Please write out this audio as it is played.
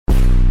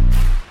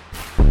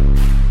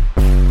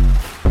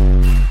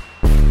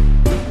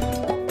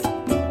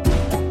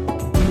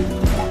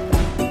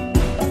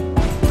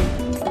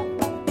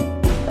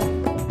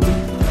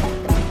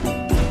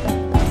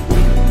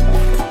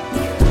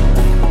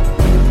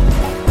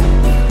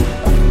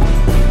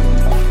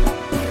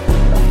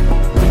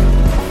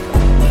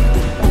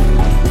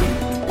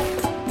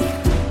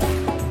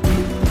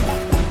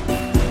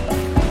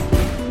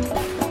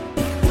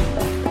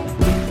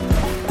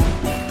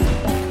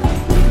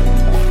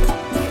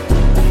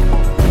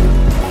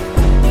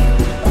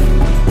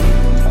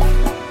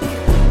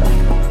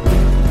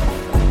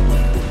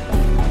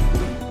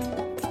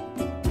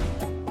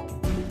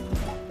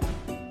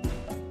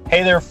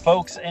there,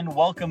 folks, and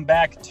welcome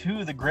back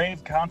to the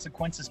Grave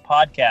Consequences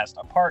Podcast,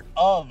 a part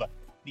of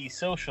the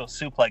Social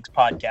Suplex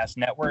Podcast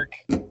Network.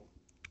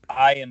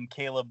 I am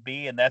Caleb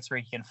B, and that's where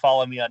you can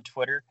follow me on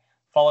Twitter.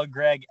 Follow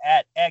Greg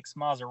at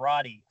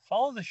xmaserati.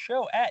 Follow the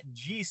show at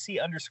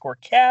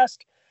GC_cast.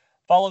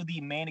 Follow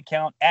the main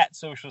account at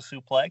Social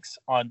Suplex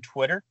on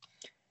Twitter.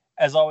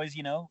 As always,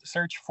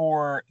 search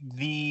for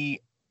the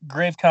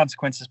Grave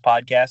Consequences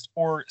Podcast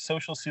or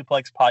Social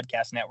Suplex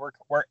Podcast Network,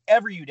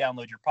 wherever you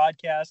download your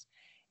podcast.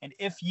 And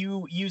if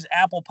you use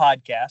Apple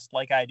Podcast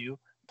like I do,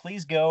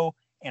 please go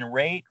and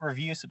rate,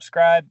 review,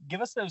 subscribe. Give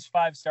us those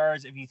 5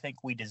 stars if you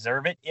think we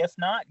deserve it. If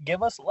not,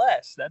 give us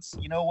less. That's,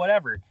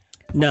 whatever.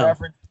 No,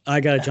 I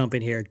got to jump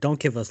in here. Don't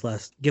give us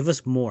less. Give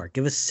us more.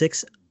 Give us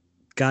 6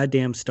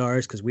 goddamn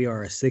stars because we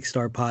are a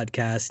 6-star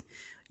podcast.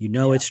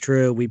 It's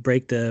true. We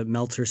break the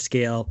Meltzer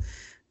scale.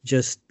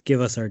 Just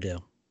give us our due.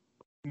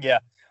 Yeah.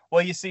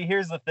 Well, you see,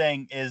 here's the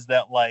thing is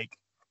that,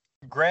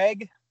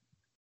 Greg,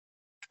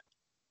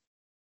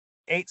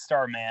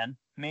 8-star man,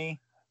 me,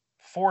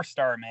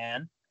 4-star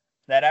man,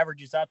 that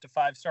averages out to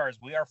 5 stars.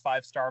 We are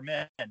 5-star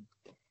men.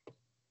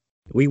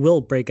 We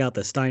will break out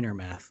the Steiner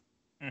math.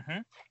 Mm-hmm.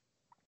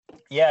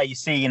 Yeah, you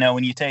see,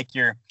 when you take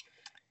your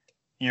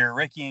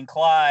Ricky and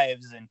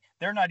Clives, and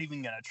they're not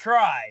even going to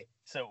try.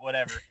 So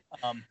whatever.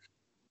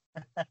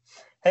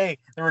 Hey,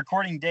 the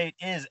recording date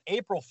is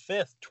April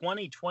 5th,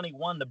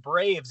 2021. The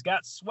Braves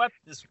got swept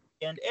this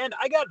weekend, and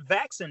I got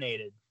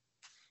vaccinated.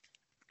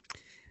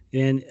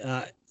 And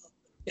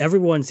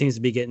everyone seems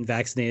to be getting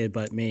vaccinated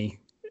but me.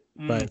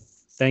 But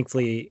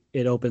thankfully,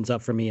 it opens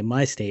up for me in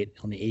my state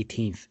on the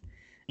 18th.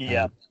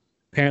 Yeah.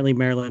 Apparently,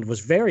 Maryland was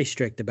very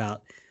strict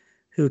about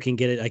who can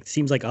get it. It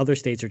seems like other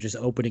states are just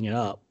opening it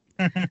up.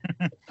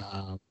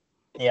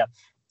 Yeah.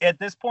 At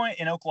this point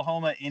in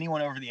Oklahoma,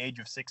 anyone over the age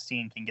of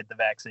 16 can get the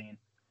vaccine.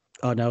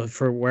 Oh no!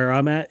 For where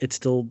I'm at, it's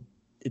still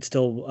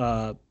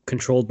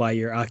controlled by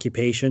your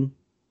occupation,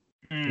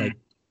 and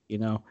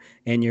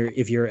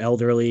if you're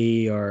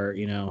elderly or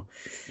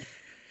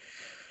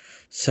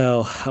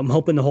So I'm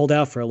hoping to hold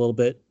out for a little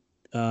bit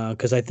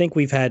because I think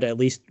we've had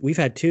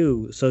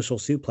 2 Social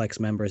Suplex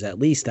members at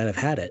least that have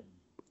had it.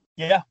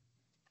 Yeah.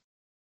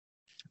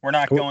 We're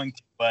not going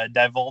to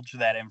divulge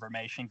that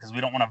information because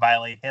we don't want to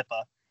violate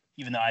HIPAA,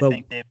 even though I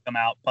think they've come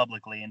out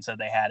publicly and said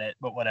they had it,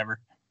 but whatever.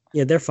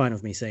 Yeah, they're fine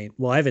with me saying,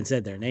 well, I haven't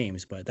said their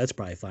names, but that's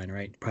probably fine,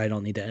 right? Probably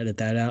don't need to edit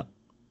that out.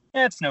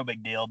 Yeah, it's no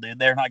big deal, dude.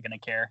 They're not going to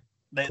care.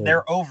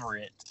 They're over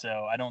it,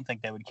 so I don't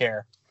think they would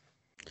care.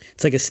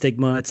 It's like a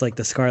stigma. It's like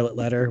the Scarlet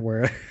Letter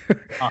where,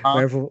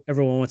 where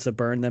everyone wants to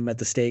burn them at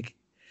the stake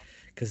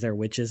because they're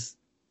witches.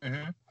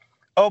 Mm-hmm.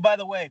 Oh, by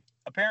the way,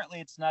 apparently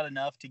it's not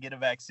enough to get a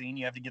vaccine.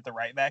 You have to get the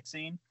right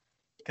vaccine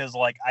because,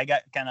 I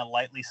got kind of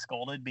lightly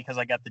scolded because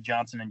I got the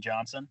Johnson &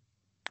 Johnson.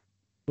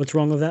 What's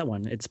wrong with that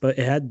one? It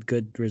had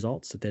good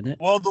results, didn't it?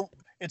 Well,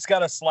 it's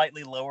got a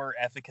slightly lower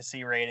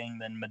efficacy rating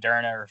than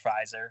Moderna or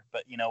Pfizer,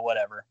 but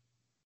whatever.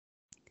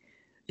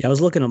 Yeah, I was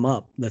looking them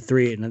up, the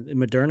 3, and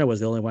Moderna was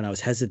the only one I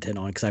was hesitant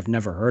on because I've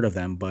never heard of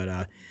them.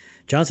 But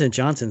Johnson &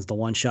 Johnson's the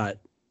one shot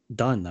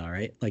done, though,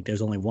 right?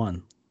 There's only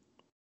one.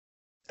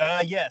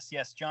 Yes.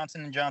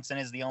 Johnson & Johnson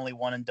is the only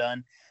one and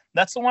done.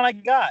 That's the one I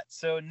got.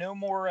 So no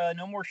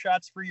more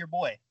shots for your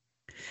boy.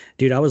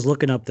 Dude, I was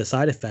looking up the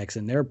side effects,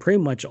 and they're pretty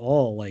much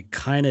all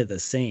kind of the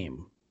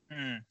same.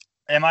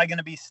 Am I going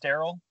to be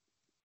sterile?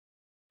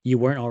 You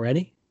weren't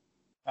already?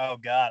 Oh,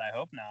 God, I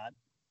hope not.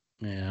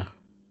 Yeah.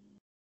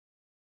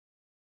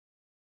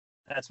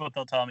 That's what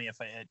they'll tell me if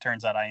it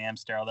turns out I am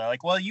sterile. They're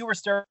like, well, you were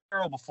sterile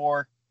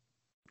before.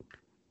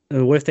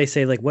 What if they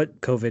say,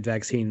 what COVID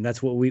vaccine?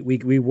 That's what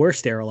we were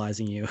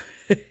sterilizing you.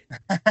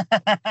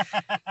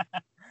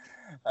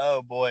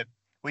 Oh, boy.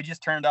 We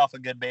just turned off a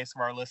good base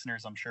of our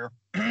listeners, I'm sure.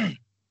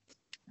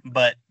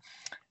 But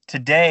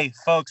today,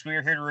 folks, we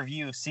are here to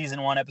review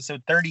Season 1,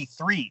 Episode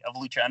 33 of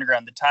Lucha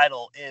Underground. The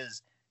title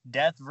is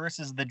Death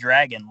versus the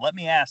Dragon. Let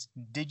me ask,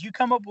 did you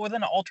come up with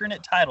an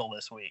alternate title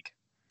this week?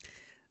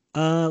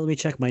 Let me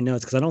check my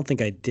notes because I don't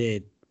think I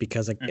did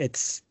because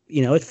it's,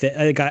 it fit.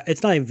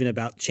 It's not even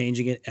about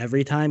changing it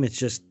every time. It's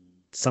just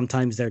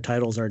sometimes their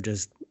titles are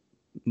just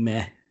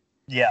meh.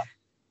 Yeah.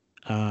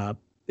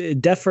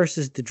 Death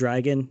versus the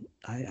Dragon.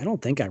 I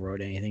don't think I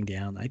wrote anything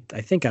down.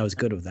 I think I was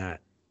good with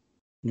that.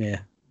 Yeah.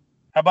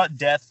 How about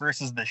Death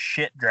versus the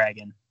Shit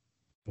Dragon?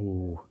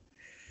 Ooh.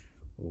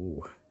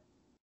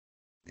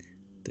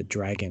 The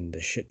dragon,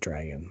 the shit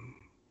dragon.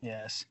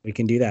 Yes. We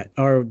can do that.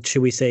 Or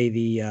should we say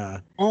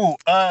the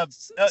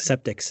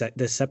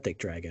septic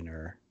dragon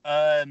or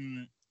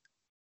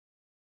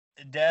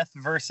Death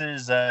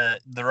versus the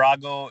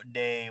Drago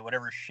de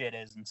whatever shit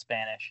is in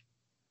Spanish.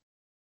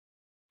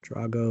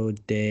 Drago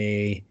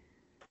de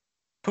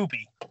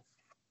Poopy.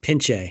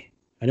 Pinche.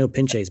 I know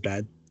Pinche's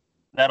bad.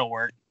 That'll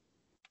work.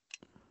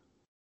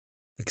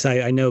 Because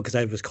I know because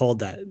I was called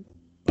that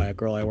by a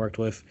girl I worked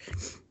with.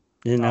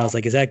 And I was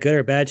like, is that good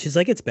or bad? She's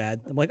like, it's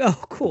bad. I'm like,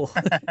 oh, cool.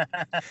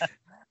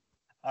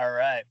 All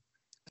right.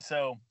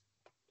 So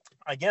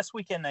I guess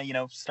we can,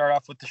 start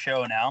off with the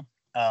show now.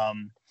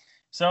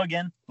 So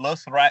again,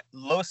 Los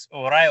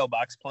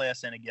Rayobox play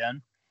us in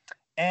again.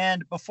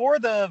 And before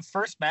the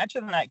first match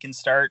of the night can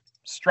start,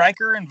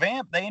 Stryker and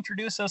Vamp, they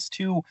introduce us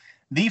to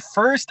the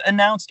first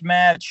announced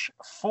match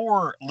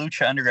for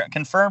Lucha Underground,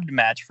 confirmed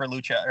match for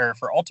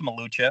Ultima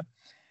Lucha.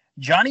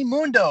 Johnny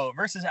Mundo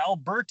versus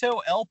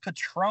Alberto El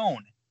Patron.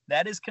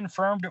 That is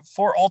confirmed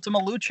for Ultima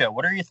Lucha.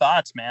 What are your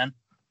thoughts, man?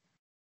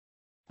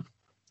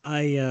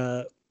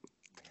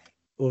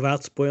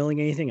 Without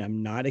spoiling anything,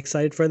 I'm not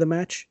excited for the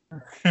match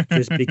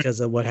just because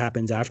of what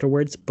happens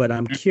afterwards. But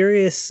I'm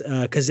curious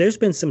because there's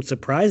been some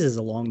surprises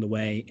along the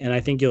way, and I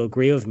think you'll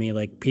agree with me.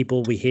 Like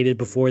people we hated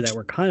before that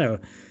were kind of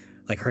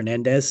like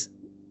Hernandez.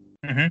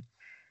 Mm-hmm.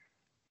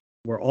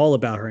 We're all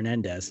about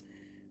Hernandez.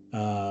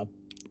 I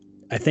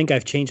think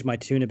I've changed my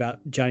tune about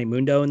Johnny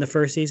Mundo in the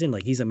first season.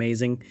 Like he's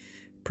amazing.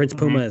 Prince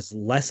Puma is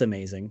less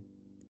amazing.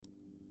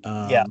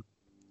 Yeah.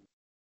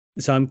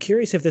 So I'm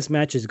curious if this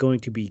match is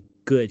going to be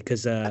good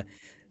because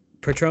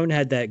Patron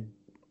had that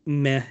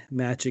meh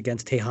match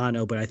against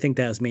Tejano, but I think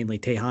that was mainly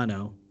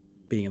Tejano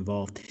being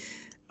involved.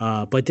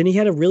 But then he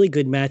had a really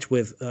good match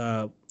with,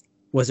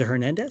 was it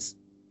Hernandez?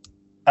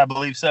 I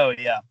believe so,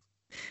 yeah.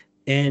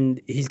 And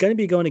he's going to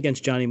be going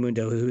against Johnny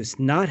Mundo, who's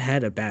not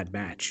had a bad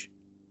match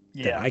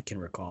that I can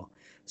recall.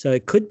 So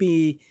it could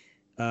be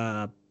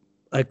a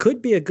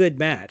good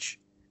match,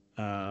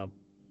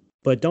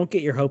 but don't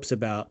get your hopes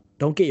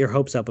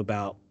up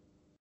about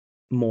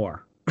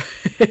more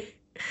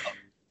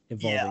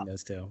involving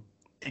those two.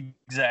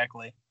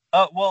 Exactly.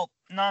 Well,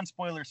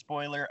 non-spoiler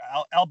spoiler.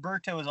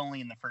 Alberto is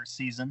only in the first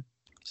season,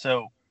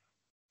 so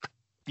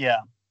yeah.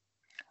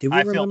 Do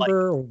we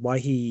remember why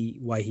he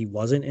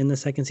wasn't in the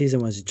second season?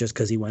 Was it just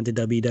because he went to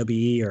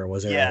WWE, or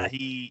was it? Yeah,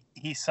 he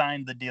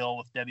signed the deal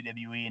with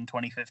WWE in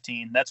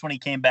 2015. That's when he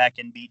came back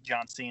and beat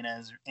John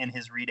Cena in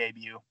his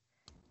re-debut.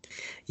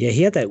 Yeah,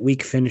 he had that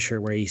weak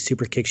finisher where he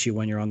super kicks you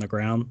when you're on the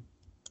ground.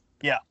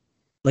 Yeah.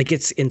 Like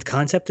it's in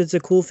concept, it's a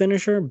cool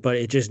finisher, but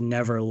it just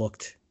never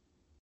looked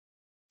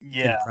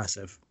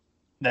impressive.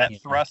 That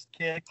thrust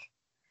kick.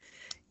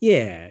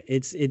 Yeah,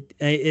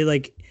 it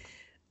like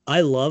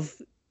I love,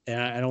 and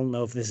I don't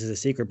know if this is a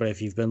secret, but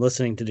if you've been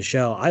listening to the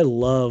show, I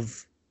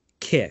love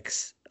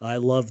kicks. I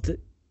loved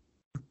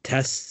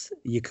Test's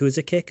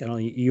Yakuza kick. I don't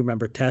know, you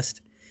remember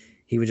Test?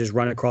 He would just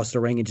run across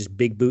the ring and just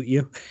big boot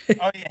you.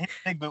 Oh yeah, his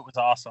big boot was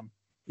awesome.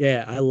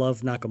 Yeah, I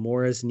love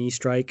Nakamura's knee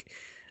strike,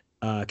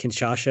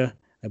 Kinshasa,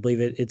 I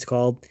believe it's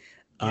called.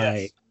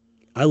 Yes.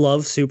 I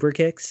love super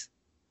kicks.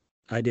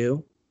 I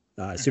do.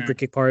 Super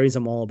kick parties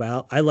I'm all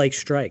about. I like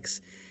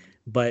strikes.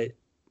 But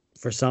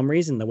for some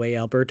reason, the way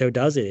Alberto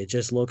does it, it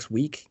just looks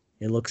weak.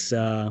 It looks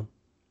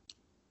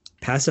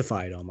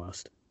pacified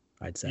almost,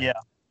 I'd say. Yeah.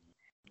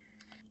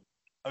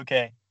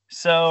 Okay.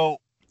 So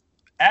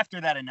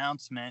after that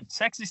announcement,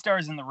 Sexy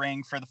Star's in the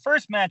ring for the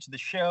first match of the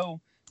show.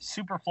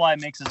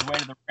 Superfly makes his way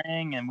to the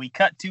ring, and we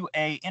cut to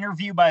a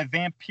interview by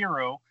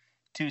Vampiro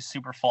to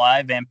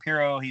Superfly.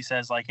 Vampiro, he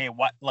says, like, hey,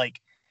 what? Like,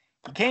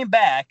 you came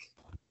back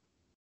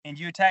and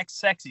you attacked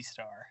Sexy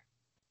Star.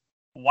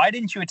 Why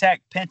didn't you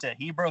attack Penta?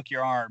 He broke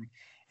your arm.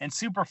 And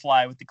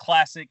Superfly with the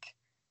classic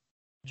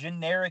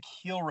generic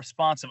heel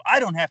response of, I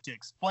don't have to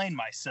explain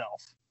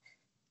myself.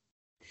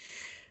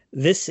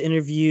 This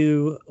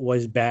interview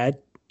was bad.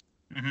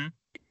 Mm-hmm.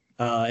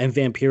 And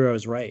Vampiro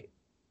is right.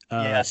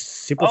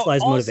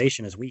 Superfly's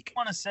motivation is weak.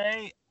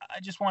 I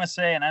just want to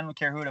say, and I don't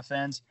care who it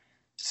offends,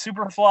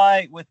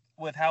 Superfly with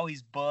how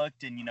he's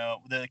booked and, you know,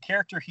 the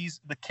character he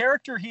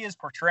is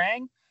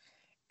portraying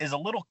is a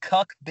little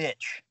cuck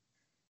bitch.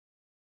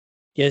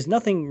 Yeah, there's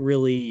nothing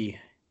really.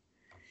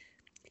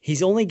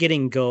 He's only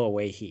getting go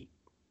away heat.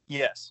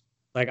 Yes.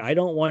 Like I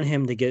don't want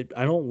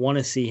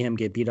to see him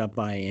get beat up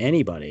by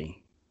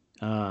anybody.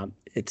 I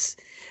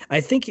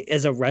think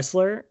as a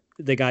wrestler,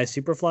 the guy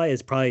Superfly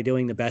is probably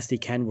doing the best he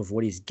can with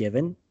what he's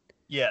given.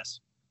 Yes.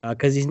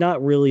 Because he's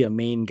not really a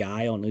main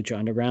guy on Lucha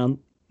Underground.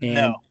 And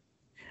no.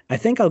 I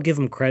think I'll give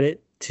him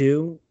credit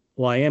too.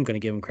 Well, I am going to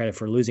give him credit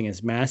for losing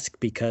his mask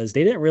because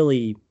they didn't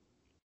really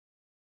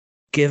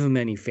give him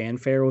any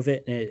fanfare with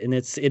it, and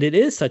it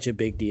is such a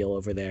big deal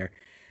over there.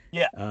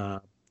 Yeah.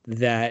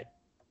 That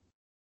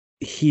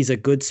he's a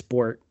good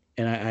sport,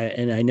 and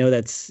I know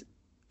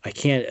I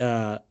can't.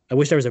 I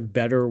wish there was a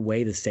better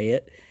way to say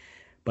it,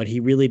 but he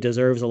really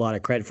deserves a lot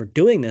of credit for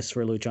doing this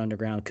for Lucha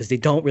Underground because they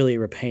don't really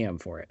repay him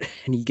for it,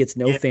 and he gets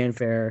no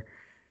fanfare.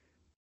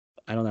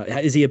 I don't know.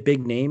 Is he a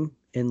big name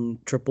in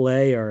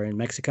AAA or in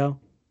Mexico?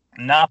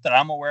 Not that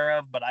I'm aware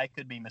of, but I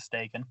could be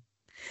mistaken.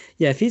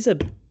 Yeah, if he's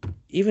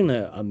even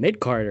a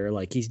mid-carder,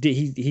 like he's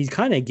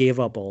kind of gave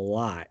up a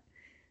lot,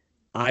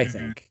 I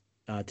think,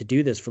 to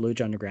do this for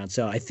Lucha Underground.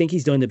 So I think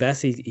he's doing the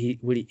best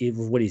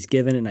what he's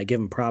given, and I give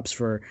him props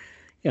for,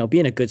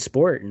 being a good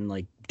sport and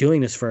like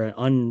doing this for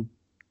an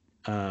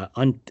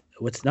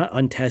what's not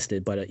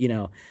untested, but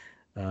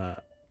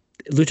Lucha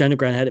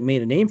Underground hadn't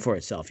made a name for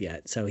itself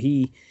yet. So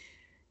he,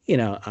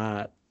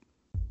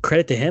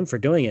 credit to him for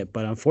doing it,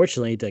 but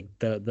unfortunately,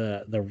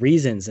 the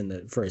reasons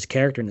for his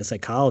character and the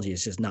psychology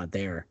is just not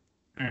there.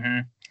 Mm-hmm.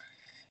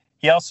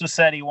 He also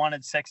said he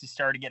wanted Sexy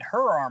Star to get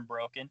her arm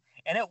broken,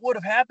 and it would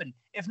have happened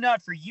if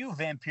not for you,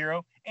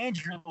 Vampiro, and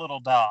your little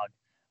dog.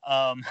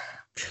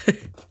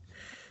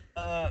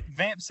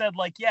 Vamp said,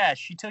 like, yeah,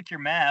 she took your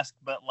mask,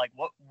 but, like,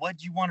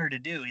 what'd you want her to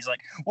do? He's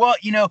like, well,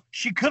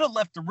 she could have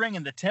left the ring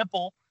in the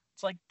temple.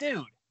 It's like,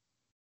 dude.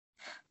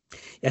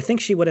 I think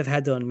she would have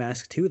had to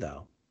unmask too,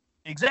 though.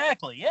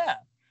 Exactly, yeah.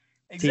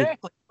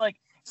 Exactly. See, like,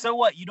 so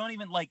what? You don't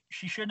even, like,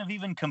 she shouldn't have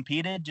even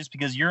competed just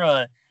because you're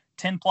a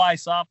 10-ply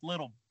soft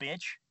little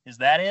bitch? Is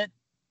that it?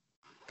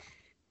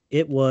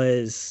 It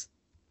was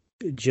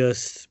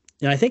just,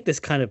 I think this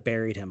kind of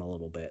buried him a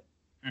little bit.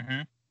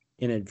 Mm-hmm.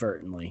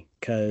 Inadvertently,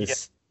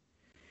 because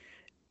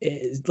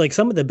like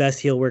some of the best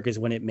heel work is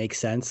when it makes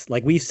sense.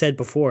 Like we've said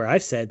before,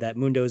 I've said that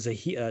Mundo's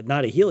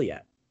not a heel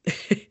yet.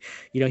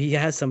 He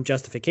has some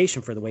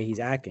justification for the way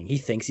he's acting. He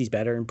thinks he's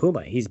better in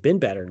Puma. He's been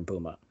better in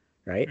Puma,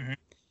 right? Mm-hmm.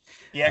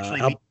 He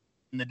actually beat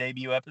in the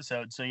debut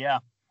episode, so yeah.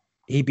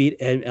 He beat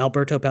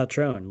Alberto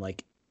Patron.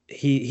 Like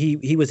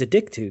he was a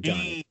dick to Johnny.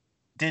 He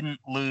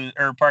didn't lose,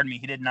 or pardon me,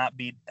 he did not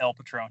beat El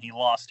Patron. He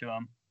lost to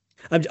him.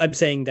 I'm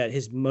saying that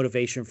his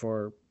motivation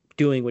for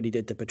doing what he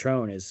did to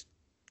Patron is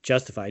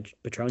justified.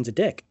 Patron's a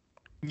dick.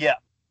 Yeah.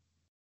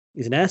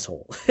 He's an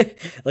asshole.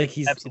 Like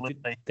he's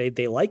absolutely.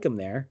 They like him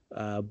there,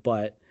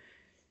 but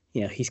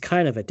he's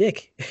kind of a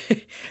dick.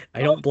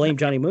 I don't blame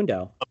Johnny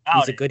Mundo.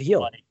 He's a good heel.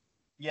 Like,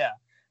 yeah.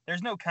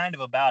 There's no kind of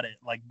about it.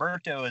 Like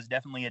Berto is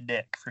definitely a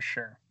dick for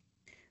sure.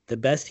 The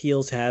best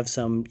heels have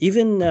some,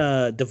 even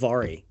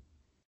Daivari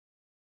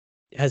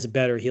has a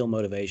better heel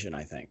motivation,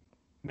 I think.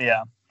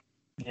 Yeah.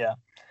 Yeah.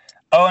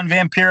 Oh, and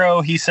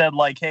Vampiro, he said,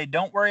 like, hey,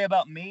 don't worry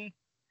about me.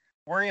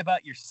 Worry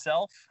about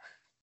yourself.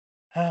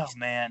 Oh,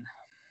 man.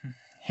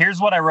 Here's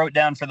what I wrote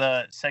down for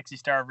the Sexy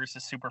Star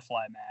versus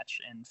Superfly match,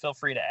 and feel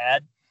free to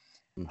add.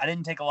 I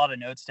didn't take a lot of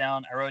notes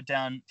down. I wrote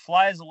down,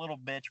 Fly is a little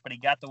bitch, but he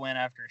got the win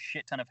after a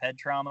shit ton of head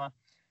trauma.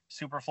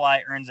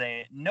 Superfly earns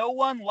a no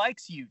one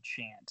likes you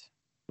chant.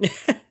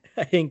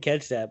 I didn't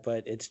catch that,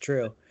 but it's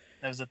true.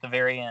 That was at the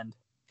very end.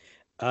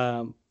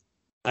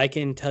 I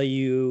can tell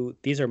you,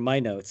 these are my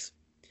notes.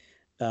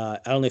 I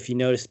don't know if you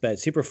noticed, but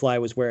Superfly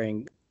was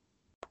wearing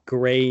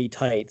gray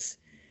tights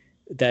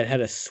that had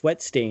a sweat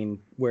stain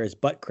where his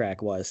butt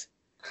crack was.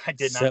 I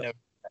did not know that,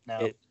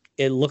 no.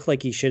 It looked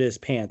like he shit his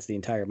pants the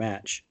entire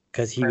match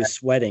because he was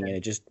sweating and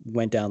it just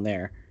went down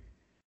there.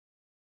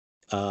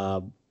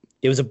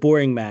 It was a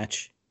boring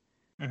match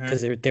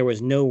because there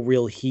was no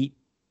real heat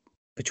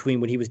between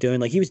what he was doing.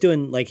 Like he was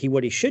doing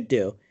what he should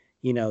do.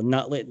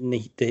 Not letting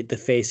the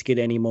face get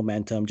any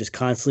momentum, just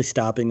constantly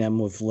stopping them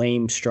with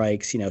lame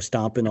strikes,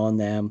 stomping on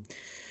them.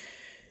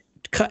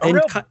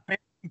 Real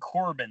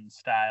Corbin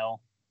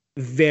style.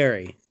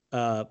 Very.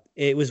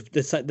 It was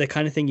the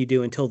kind of thing you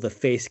do until the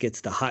face gets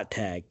the hot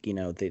tag,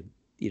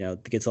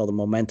 gets all the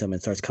momentum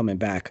and starts coming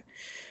back.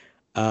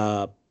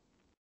 But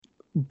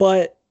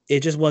it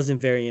just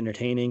wasn't very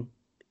entertaining.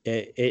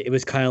 It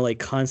was kind of like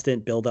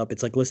constant build-up.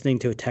 It's like listening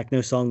to a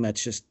techno song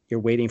that's just you're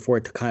waiting for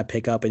it to kind of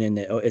pick up, and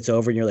then it's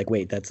over, and you're like,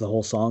 wait, that's the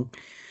whole song?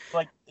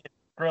 Like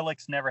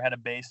Skrillex never had a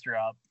bass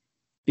drop.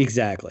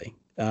 Exactly.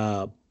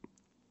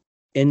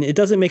 And it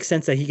doesn't make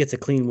sense that he gets a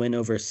clean win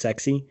over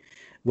Sexy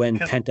when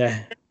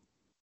Penta...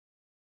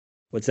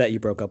 What's that? You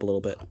broke up a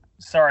little bit.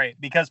 Sorry,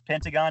 because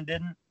Pentagon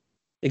didn't?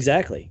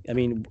 Exactly. I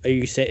mean,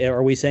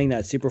 are we saying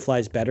that Superfly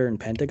is better in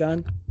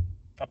Pentagon?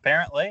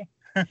 Apparently.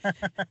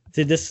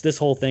 See, this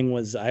whole thing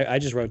was I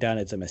just wrote down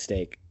it's a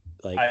mistake.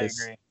 Like I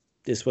agree.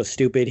 This was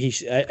stupid.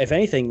 If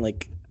anything,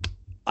 like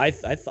I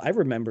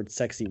remembered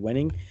Sexy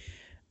winning.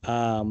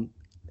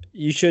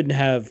 You shouldn't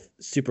have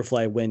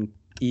Superfly win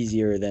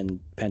easier than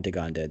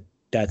Pentagon did.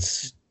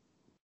 That's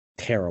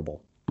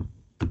terrible.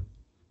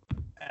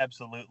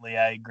 Absolutely,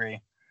 I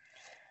agree.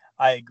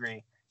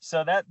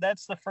 So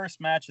that's the first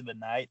match of the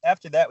night.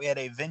 After that, we had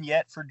a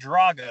vignette for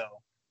Drago.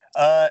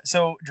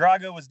 So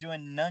Drago was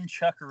doing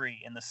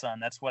nunchuckery in the sun.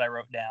 That's what I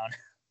wrote down.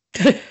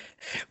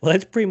 Well,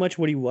 that's pretty much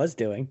what he was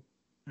doing.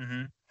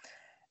 Mm-hmm.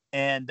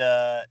 And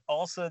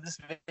also, this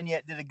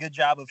vignette did a good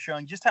job of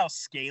showing just how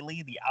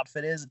scaly the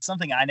outfit is. It's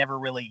something I never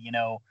really,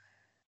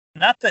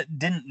 not that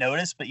didn't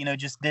notice, but,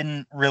 just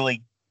didn't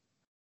really,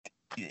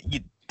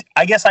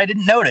 I guess I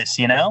didn't notice,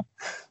 You know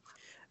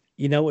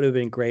what would have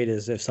been great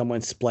is if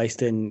someone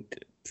spliced in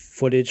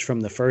footage from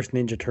the first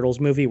Ninja Turtles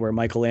movie where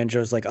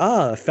Michelangelo's like,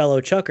 a fellow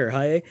chucker,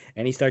 hi,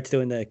 and he starts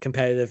doing the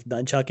competitive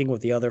nunchucking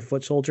with the other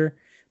foot soldier,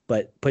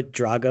 but put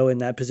Drago in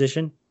that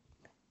position.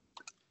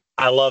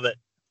 I love it.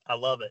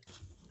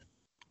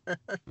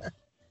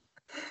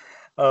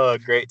 Oh,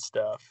 great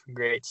stuff.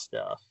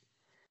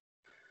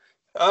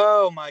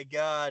 Oh my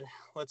God.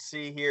 Let's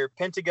see here.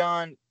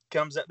 Pentagon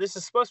comes out. This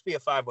is supposed to be a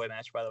 5-way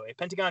match, by the way.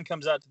 Pentagon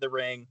comes out to the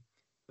ring.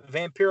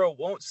 Vampiro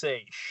won't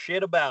say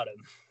shit about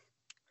him.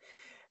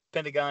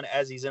 Pentagon,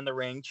 as he's in the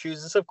ring,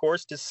 chooses, of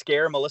course, to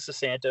scare Melissa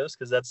Santos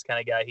because that's the kind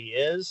of guy he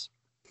is.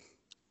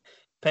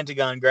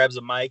 Pentagon grabs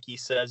a mic. He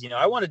says,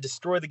 I want to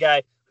destroy the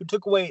guy who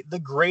took away the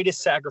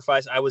greatest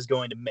sacrifice I was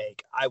going to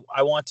make.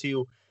 I want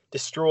to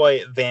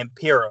destroy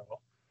Vampiro.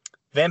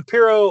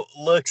 Vampiro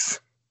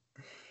looks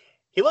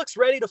he looks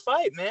ready to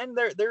fight, man.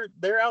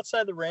 They're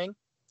outside the ring,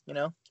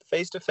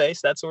 face to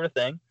face, that sort of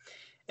thing.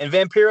 And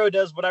Vampiro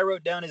does what I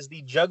wrote down is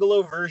the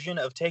Juggalo version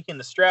of taking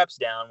the straps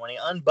down when he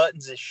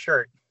unbuttons his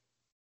shirt.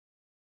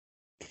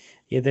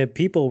 Yeah, the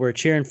people were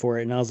cheering for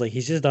it, and I was like,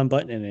 he's just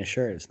unbuttoning his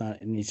shirt. It's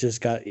not, and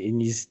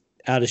he's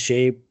out of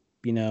shape.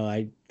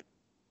 I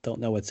don't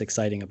know what's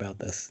exciting about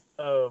this.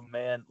 Oh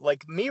man,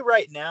 like me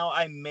right now,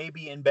 I may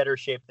be in better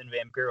shape than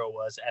Vampiro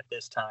was at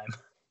this time.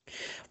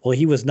 Well,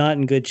 he was not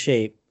in good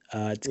shape.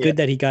 It's good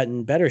that he got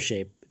in better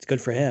shape. It's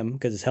good for him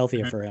because it's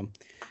healthier for him.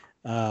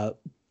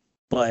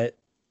 But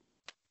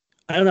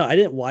I don't know. I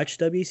didn't watch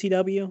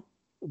WCW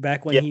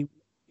back when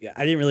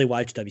I didn't really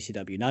watch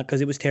WCW, not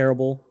because it was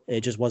terrible.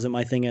 It just wasn't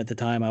my thing at the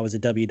time. I was a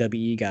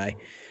WWE guy.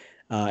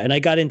 And I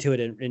got into it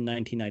in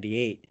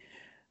 1998.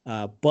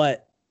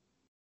 But,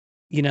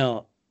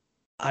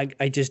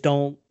 I just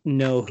don't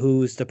know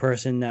who's the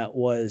person that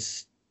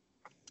was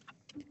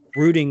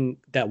rooting,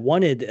 that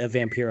wanted a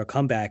Vampiro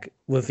comeback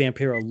with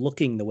Vampiro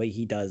looking the way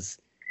he does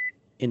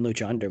in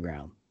Lucha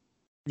Underground.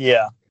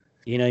 Yeah.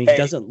 He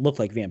doesn't look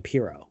like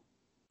Vampiro.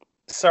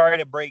 Sorry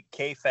to break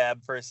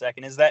kayfabe for a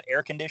second. Is that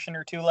air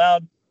conditioner too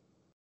loud?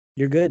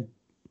 You're good.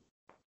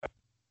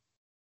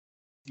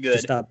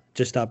 Good.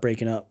 Just stop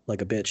breaking up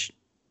like a bitch.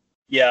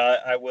 Yeah,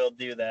 I will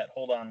do that.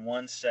 Hold on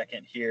 1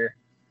 second here.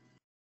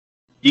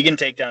 You can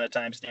take down a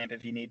timestamp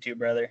if you need to,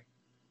 brother.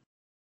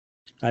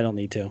 I don't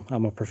need to.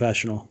 I'm a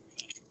professional.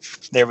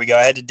 There we go.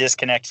 I had to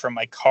disconnect from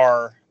my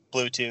car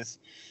Bluetooth.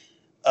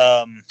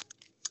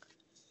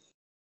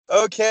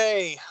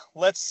 Okay,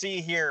 let's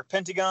see here.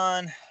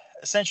 Pentagon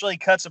essentially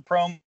cuts a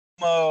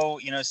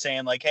promo,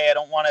 saying like, hey, I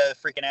don't want a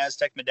freaking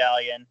Aztec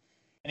medallion.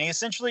 And he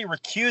essentially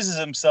recuses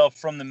himself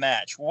from the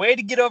match. Way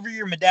to get over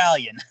your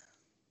medallion.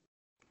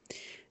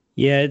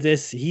 Yeah,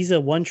 he's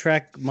a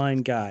one-track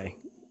mind guy.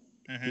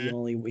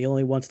 Mm-hmm. He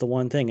only wants the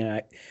one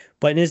thing.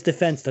 But in his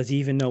defense, does he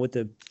even know what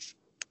the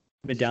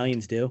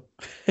medallions do?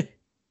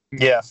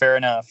 Yeah, fair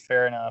enough.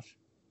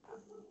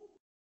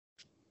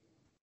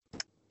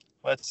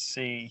 Let's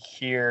see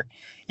here.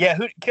 Yeah,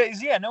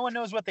 no one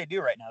knows what they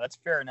do right now. That's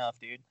fair enough,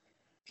 dude.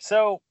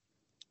 So,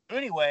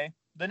 anyway,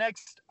 the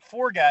next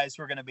 4 guys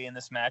who are going to be in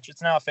this match,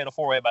 it's now a Fatal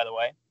 4-Way, by the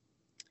way,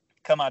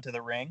 come out to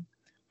the ring.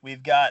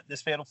 We've got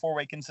this Fatal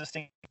 4-Way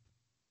consisting of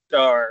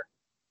Star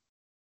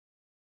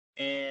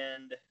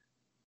and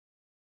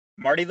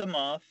Marty the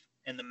Moth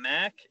and the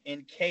Mac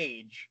and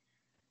Cage.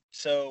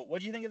 So,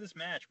 what do you think of this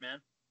match, man?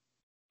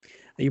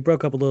 You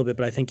broke up a little bit,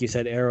 but I think you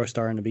said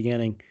Aerostar in the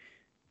beginning.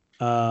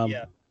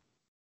 Yeah.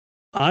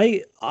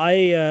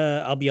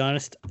 I'll be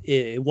honest,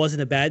 it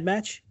wasn't a bad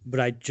match, but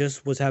I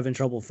just was having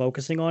trouble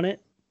focusing on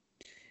it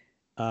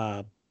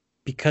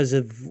because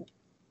of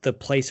the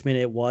placement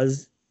it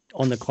was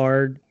on the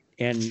card,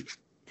 and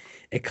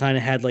it kind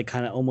of had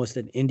almost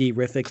an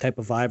indie-rific type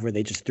of vibe where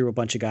they just threw a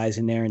bunch of guys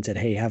in there and said,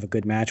 hey, have a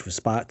good match with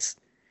spots.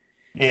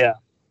 Yeah.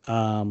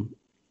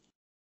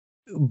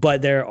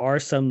 But there are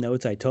some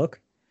notes I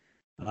took.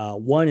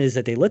 One is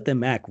that they let the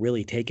Mac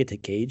really take it to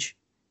Cage.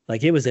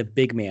 Like, it was a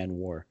big man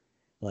war.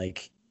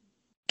 Like,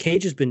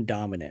 Cage has been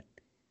dominant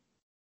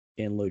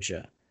in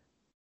Lucha.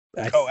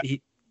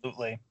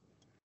 Absolutely.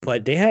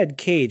 But they had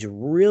Cage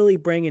really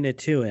bringing it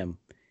to him.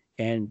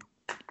 They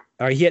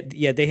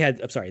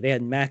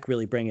had Mac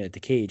really bringing it to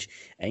Cage.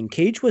 And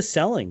Cage was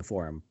selling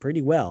for him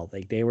pretty well.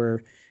 Like, they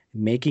were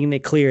making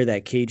it clear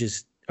that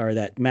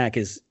that Mac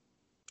is,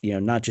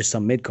 not just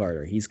some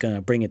mid-carder. He's going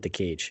to bring it to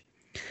Cage.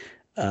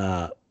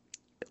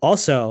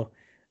 Also,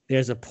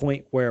 there's a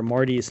point where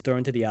Marty is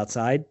thrown to the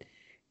outside,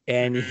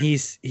 and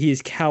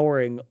he's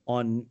cowering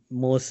on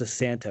Melissa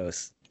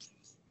Santos.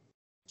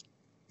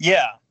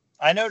 Yeah,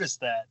 I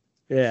noticed that.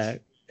 Yeah,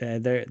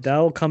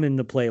 that'll come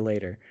into play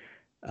later.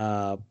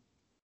 I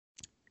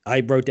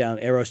wrote down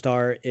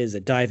Aerostar is a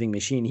diving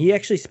machine. He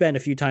actually spent a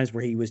few times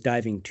where he was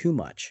diving too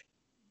much.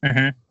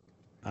 Mm-hmm.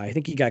 I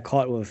think he got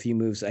caught with a few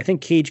moves. I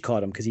think Cage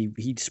caught him because he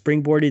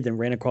springboarded and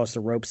ran across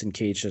the ropes, and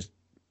Cage just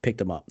picked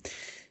him up.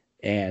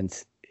 And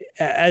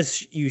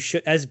as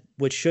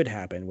what should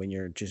happen when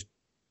you're just,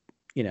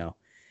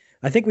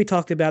 I think we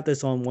talked about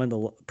this on one of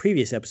the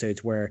previous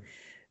episodes where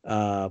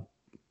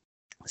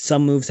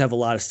some moves have a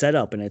lot of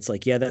setup, and it's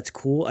like, yeah, that's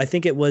cool. I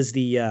think it was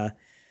the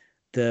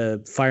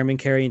fireman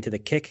carry into the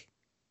kick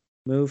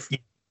move.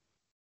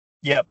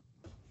 Yep.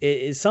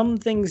 Some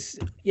things,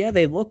 yeah,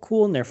 they look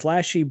cool and they're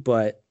flashy,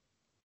 but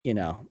you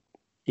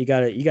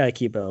gotta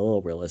keep it a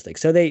little realistic.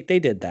 So they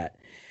did that.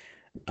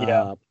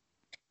 Yeah.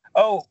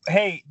 Oh,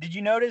 hey, did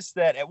you notice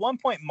that at one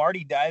point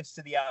Marty dives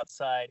to the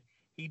outside?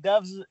 He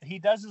does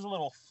his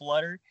little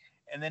flutter,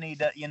 and then he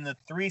does, in the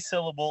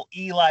 3-syllable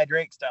Eli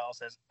Drake style,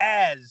 says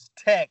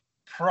Aztec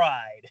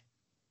Pride.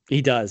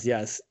 He does,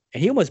 yes.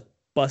 And he almost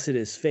busted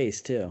his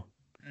face too.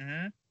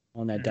 Mm-hmm.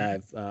 On that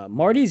dive.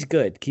 Marty's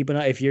good. Keep an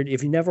eye. If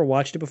you never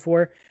watched it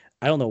before,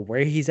 I don't know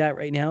where he's at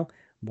right now.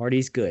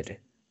 Marty's good.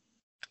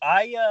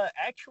 I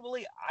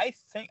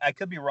think, I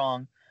could be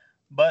wrong,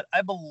 but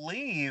I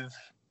believe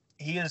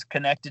he is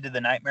connected to the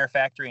Nightmare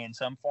Factory in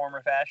some form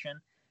or fashion,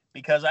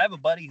 because I have a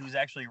buddy who's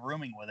actually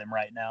rooming with him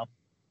right now.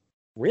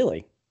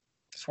 Really?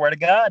 Swear to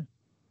God.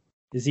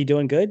 Is he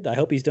doing good? I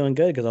hope he's doing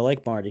good because I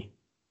like Marty.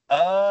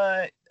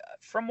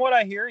 From what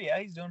I hear, yeah,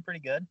 he's doing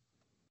pretty good.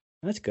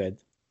 That's good.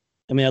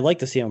 I mean, I'd like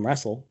to see him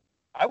wrestle.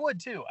 I would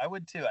too. I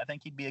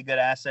think he'd be a good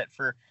asset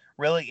for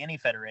really any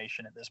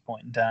federation at this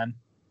point in time.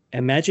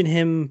 Imagine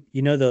him,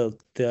 you know, the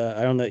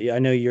I don't know, I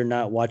know you're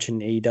not watching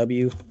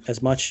AEW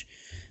as much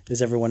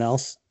as everyone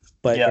else,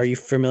 but Yeah. are you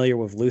familiar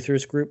with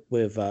Luther's group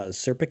with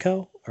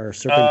Serpico or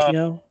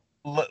Serpentino?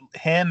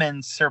 Him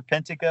and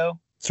Serpentico.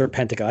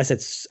 Serpentico. I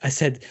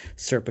said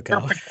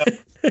Serpico.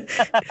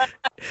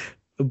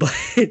 But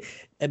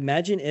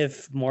imagine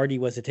if Marty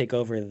was to take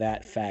over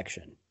that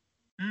faction.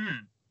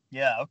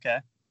 Yeah, okay.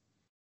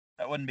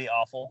 That wouldn't be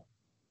awful.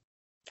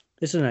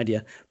 This is an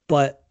idea,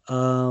 but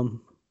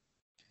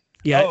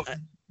yeah. Oh,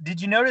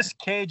 did you notice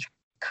Cage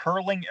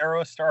curling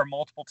Aerostar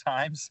multiple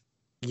times?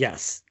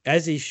 Yes,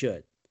 as he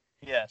should.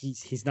 Yes.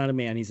 He's not a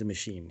man, he's a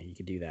machine. He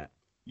could do that.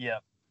 Yeah.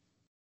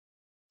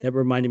 That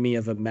reminded me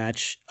of a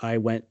match I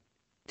went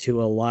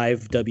to a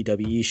live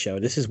WWE show.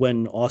 This is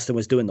when Austin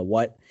was doing the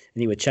what,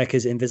 and he would check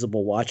his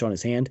invisible watch on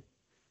his hand.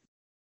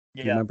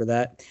 Yeah. You remember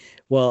that?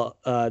 Well,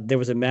 there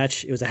was a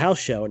match. It was a house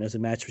show, and it was a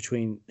match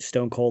between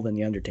Stone Cold and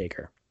The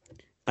Undertaker.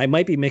 I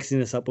might be mixing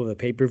this up with a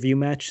pay-per-view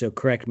match, so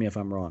correct me if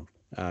I'm wrong,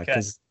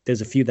 because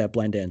there's a few that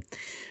blend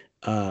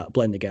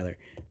together.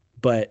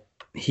 But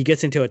he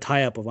gets into a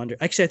tie-up of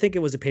Actually, I think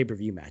it was a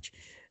pay-per-view match.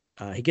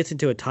 He gets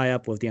into a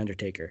tie-up with The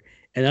Undertaker,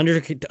 and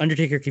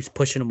Undertaker keeps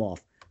pushing him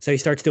off. So he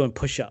starts doing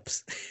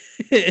push-ups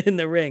in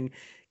the ring,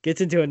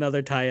 gets into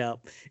another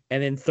tie-up,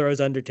 and then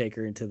throws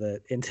Undertaker into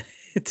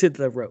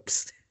the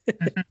ropes.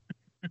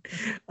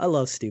 I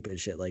love stupid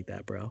shit like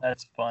that, bro.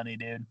 That's funny,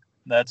 dude.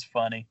 That's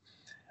funny.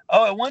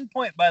 Oh, at one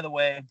point, by the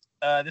way,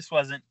 this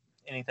wasn't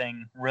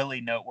anything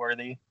really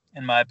noteworthy,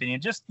 in my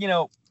opinion. Just, you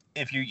know,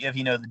 if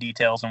you know the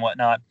details and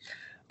whatnot.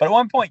 But at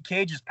one point,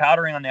 Cage is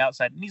powdering on the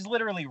outside, and he's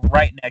literally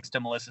right next to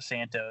Melissa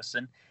Santos.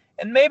 And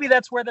maybe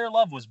that's where their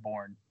love was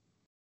born.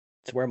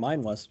 It's where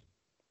mine was.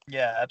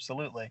 Yeah,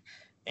 absolutely.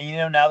 And, you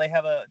know, now they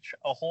have a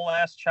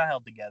whole-ass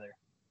child together.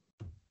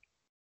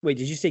 Wait,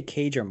 did you say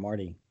Cage or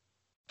Marty?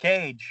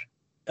 Cage.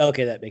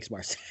 Okay, that makes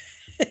more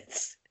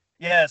sense.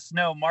 Yes,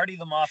 no, Marty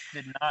the Moth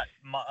did not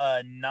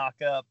knock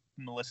up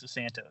Melissa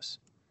Santos.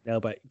 No,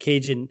 but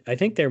Cage and I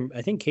think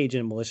Cage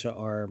and Melissa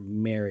are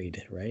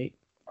married, right?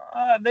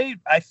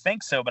 I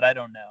think so, but I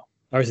don't know.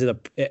 Or is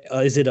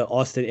it a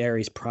Austin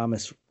Aries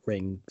promise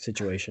ring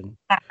situation?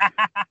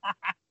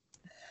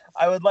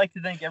 I would like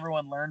to think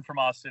everyone learned from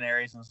Austin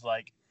Aries and was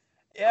like,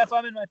 yeah, if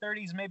I'm in my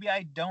 30s, maybe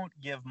I don't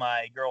give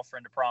my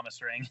girlfriend a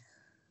promise ring.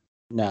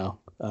 No,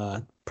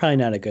 probably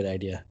not a good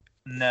idea.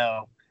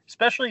 No,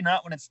 especially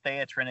not when it's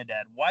Thea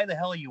Trinidad. Why the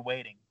hell are you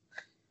waiting?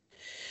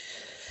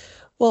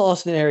 Well,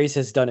 Austin Aries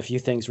has done a few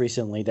things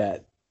recently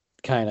that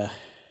kind of,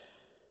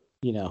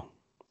 you know,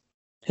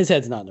 his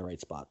head's not in the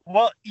right spot.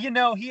 Well, you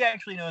know, he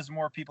actually knows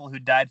more people who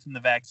died from the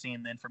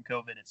vaccine than from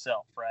COVID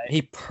itself, right?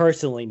 He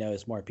personally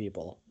knows more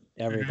people,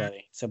 everybody.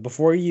 Mm-hmm. So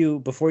before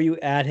you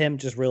add him,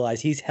 just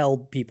realize he's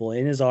held people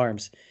in his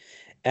arms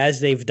as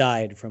they've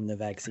died from the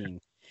vaccine.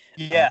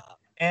 Yeah.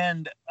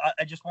 And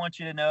I just want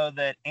you to know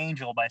that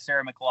Angel by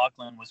Sarah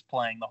McLachlan was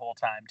playing the whole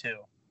time, too.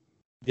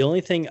 The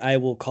only thing I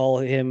will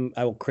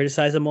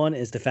criticize him on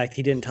is the fact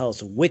he didn't tell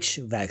us which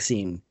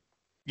vaccine.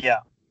 Yeah.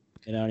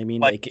 You know what I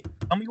mean? Like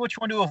tell me which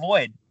one to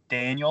avoid,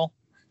 Daniel.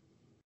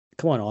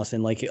 Come on,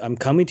 Austin. Like, I'm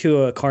coming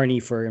to a carny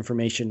for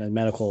information and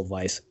medical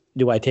advice.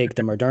 Do I take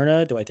the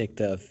Moderna? Do I take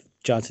the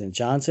Johnson &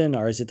 Johnson?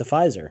 Or is it the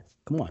Pfizer?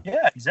 Come on.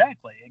 Yeah,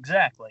 exactly.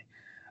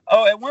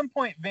 Oh, at one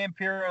point,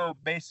 Vampiro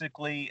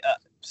basically...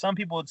 some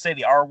people would say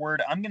the R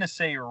word. I'm going to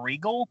say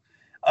Regal.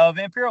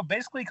 Vampiro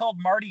basically called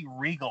Marty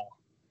Regal.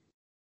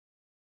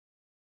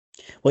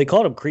 Well, he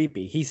called him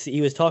creepy.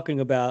 He was talking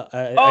about...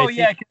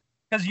 yeah,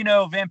 because, you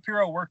know,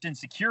 Vampiro worked in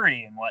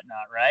security and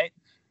whatnot, right?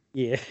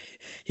 Yeah.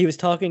 He was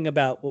talking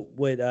about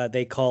what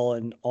they call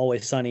in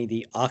Always Sunny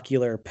the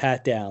ocular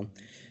pat down.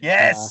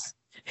 Yes.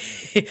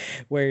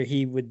 Where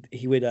he would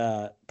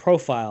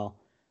profile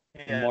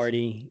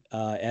Marty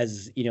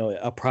as, you know,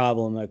 a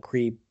problem, a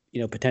creep, you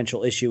know,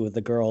 potential issue with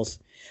the girls.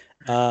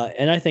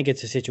 And I think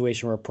it's a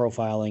situation where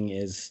profiling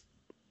is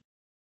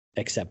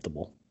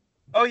acceptable.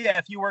 Oh yeah,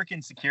 if you work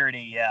in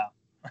security, yeah.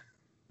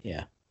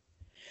 Yeah.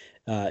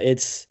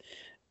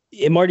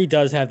 Marty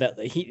does have that.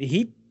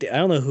 He I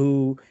don't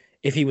know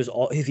if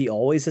he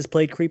always has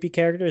played creepy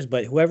characters,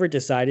 but whoever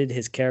decided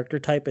his character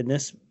type in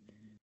this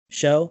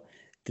show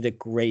did a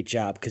great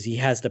job because he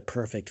has the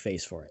perfect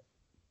face for it.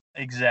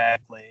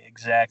 Exactly.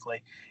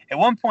 At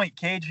one point,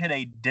 Cage hit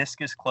a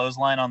discus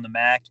clothesline on the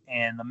Mac,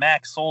 and the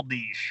Mac sold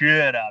the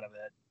shit out of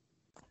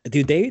it.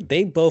 Dude,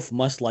 they both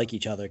must like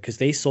each other because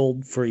they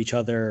sold for each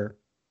other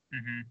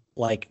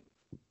like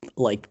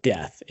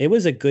death. It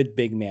was a good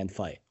big man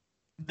fight.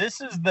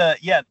 This is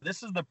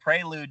the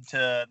prelude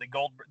to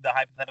the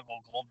hypothetical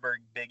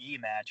Goldberg Big E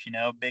match. You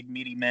know, big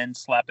meaty men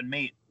slapping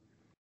meat.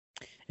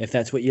 If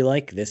that's what you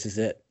like, this is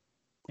it.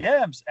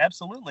 Yeah,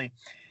 absolutely.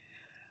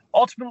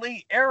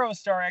 Ultimately,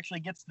 Aerostar actually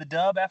gets the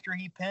dub after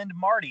he pinned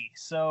Marty.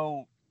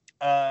 So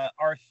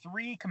Our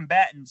three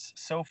combatants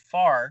so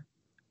far,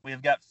 we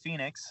have got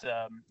Phoenix,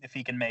 if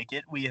he can make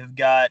it. We have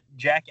got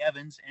Jack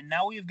Evans, and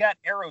now we've got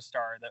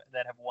Aerostar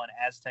that have won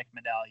Aztec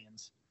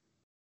medallions.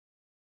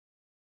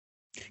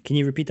 Can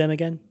you repeat them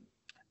again?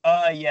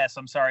 Yes.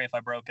 I'm sorry if I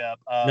broke up.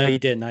 No, you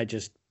didn't. I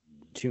just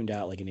tuned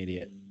out like an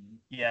idiot.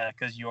 Yeah,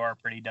 because you are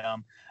pretty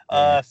dumb.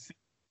 Yeah.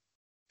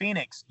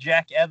 Phoenix,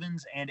 Jack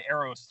Evans, and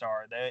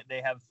Aerostar.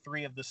 They have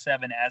 3 of the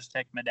 7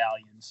 Aztec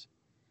medallions.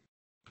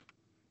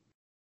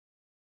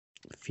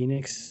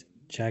 Phoenix,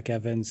 Jack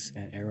Evans,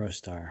 and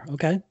Aerostar.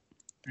 Okay.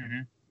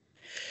 Mm-hmm.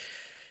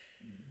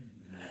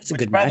 That's a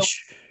good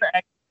match.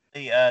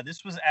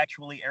 This was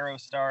actually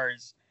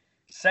Aerostar's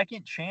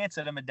second chance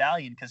at a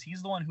medallion because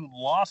he's the one who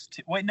lost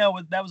to... Wait, no,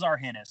 that was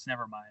Arhinnis.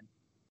 Never mind.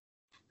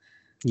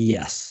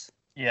 Yes.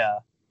 Yeah.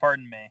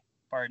 Pardon me.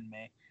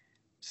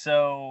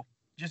 So,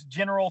 just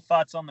general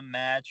thoughts on the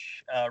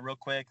match, real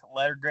quick.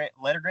 Letter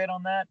grade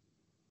on that?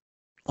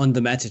 On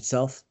the match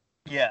itself?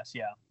 Yes,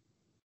 yeah.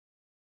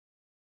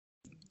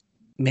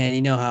 Man,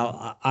 you know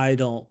how I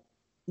don't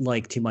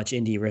like too much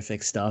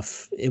indie-rific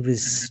stuff. It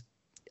was...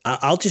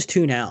 I'll just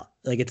tune out.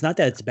 Like, it's not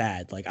that it's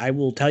bad. Like, I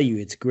will tell you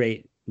it's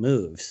great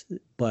moves,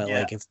 but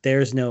like if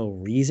there's no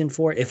reason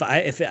for it, if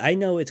I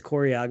know it's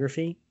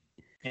choreography,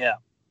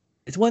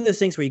 it's one of those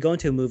things where you go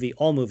into a movie,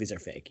 all movies are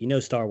fake. You know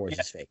Star Wars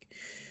is fake.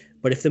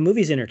 But if the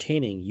movie's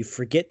entertaining, you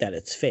forget that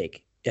it's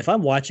fake. If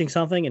I'm watching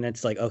something and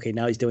it's like, okay,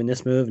 now he's doing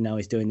this move, now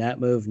he's doing that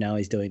move, now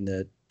he's doing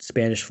the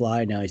Spanish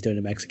fly, now he's doing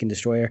the Mexican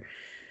destroyer.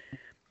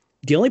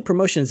 The only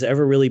promotion that's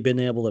ever really been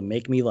able to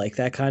make me like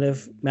that kind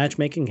of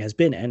matchmaking has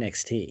been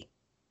NXT.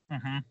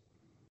 Mm-hmm.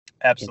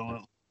 Absolutely. You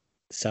know?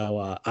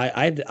 So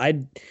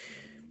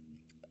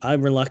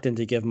I'm reluctant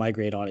to give my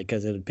grade on it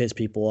because it would piss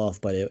people off,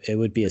 but it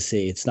would be a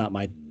C. It's not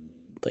my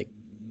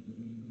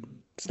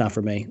it's not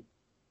for me.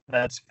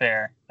 That's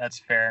fair.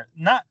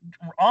 Not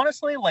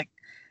honestly,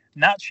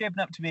 not shaping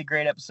up to be a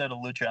great episode of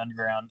Lucha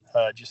Underground.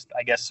 Just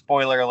I guess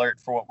spoiler alert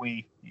for what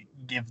we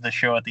give the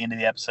show at the end of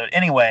the episode.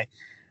 Anyway,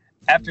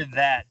 after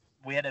that,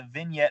 we had a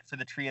vignette for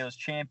the Trios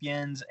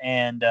champions,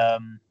 and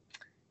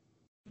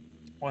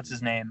what's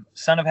his name?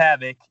 Son of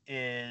Havoc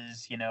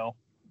is,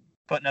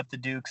 putting up the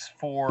Dukes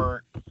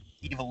for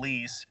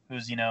Ivelisse,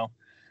 who's,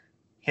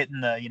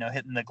 hitting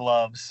the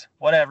gloves,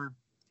 whatever.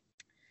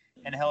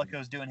 And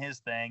Helico's doing his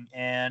thing.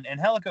 And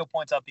Helico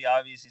points out the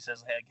obvious. He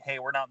says, hey,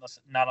 we're not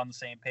on the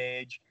same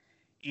page.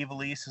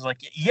 Ivelisse is like,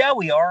 yeah,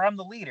 we are. I'm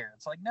the leader.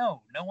 It's like,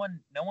 no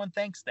one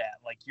thinks that.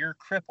 Like, you're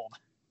crippled.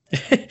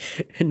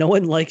 No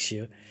one likes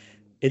you.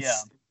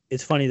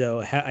 It's funny,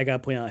 though. I got to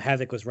point out,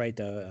 Havoc was right,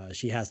 though.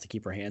 She has to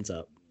keep her hands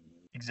up.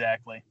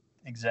 Exactly.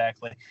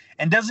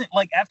 And doesn't,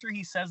 after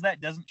he says that,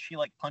 doesn't she,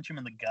 punch him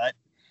in the gut?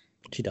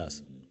 She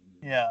does.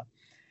 Yeah.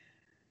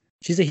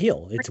 She's a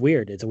heel. It's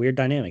weird. It's a weird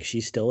dynamic.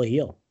 She's still a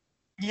heel.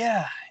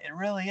 Yeah, it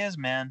really is,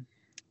 man.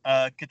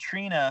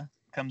 Katrina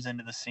comes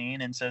into the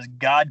scene and says,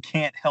 God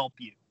can't help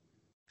you.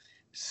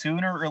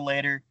 Sooner or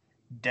later,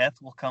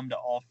 death will come to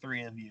all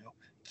 3 of you.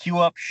 Cue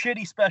up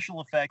shitty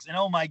special effects, and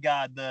oh my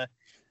God, the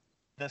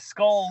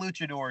Skull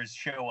Luchadors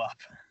show up.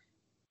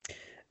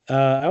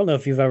 I don't know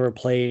if you've ever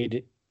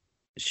played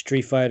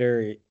Street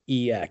Fighter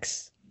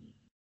EX.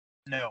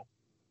 No.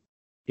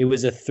 It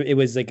was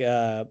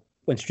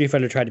when Street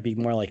Fighter tried to be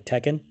more like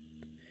Tekken.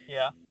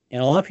 Yeah.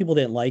 And a lot of people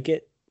didn't like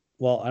it.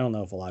 Well, I don't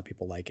know if a lot of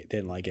people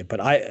didn't like it, but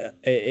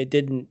it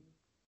didn't.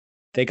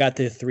 They got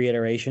to 3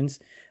 iterations,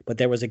 but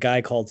there was a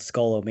guy called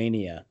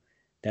Skullomania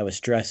that was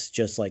dressed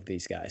just like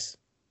these guys.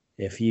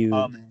 If you,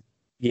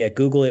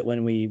 Google it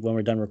when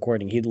we're done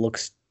recording. He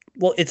looks,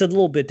 well, it's a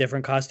little bit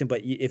different costume,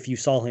 but if you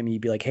saw him,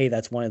 you'd be like, hey,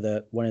 that's one of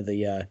the what are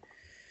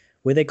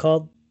they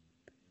called?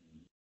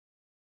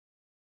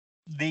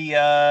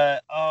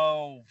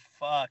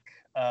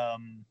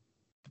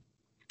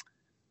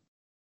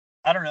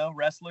 I don't know,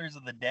 Wrestlers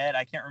of the Dead.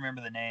 I can't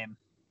remember the name.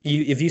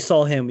 If you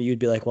saw him, you'd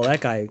be like, well, that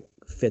guy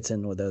fits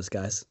in with those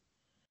guys.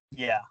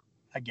 Yeah,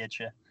 I get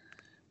you.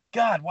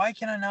 God, why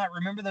can I not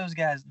remember those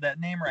guys, that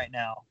name right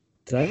now?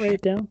 Did I write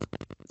it down?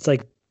 It's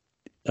like,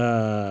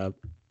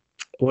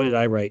 what did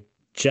I write?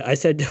 I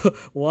said,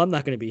 well, I'm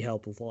not going to be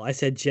helpful. I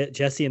said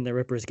Jesse and the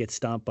Rippers get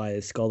stomped by the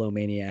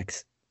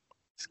Skullomaniacs.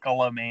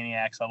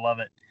 Skullomaniacs, I love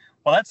it.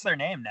 Well, that's their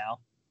name now.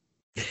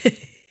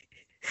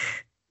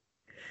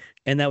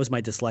 And that was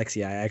my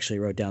dyslexia. I actually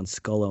wrote down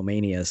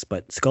Skullomanias,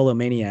 but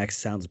Skullomaniacs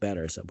sounds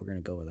better, so we're going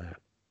to go with that.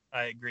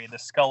 I agree. The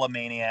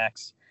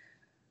Skullomaniacs.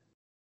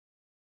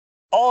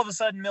 All of a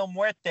sudden, Mil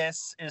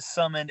Muertes is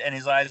summoned, and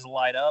his eyes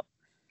light up.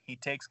 He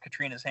takes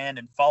Katrina's hand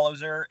and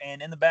follows her,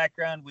 and in the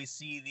background, we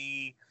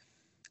see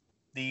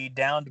the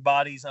downed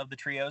bodies of the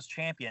Trios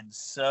champions.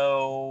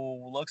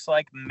 So, looks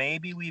like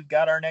maybe we've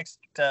got our next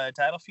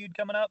title feud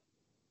coming up.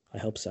 I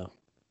hope so.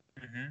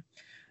 Mm-hmm.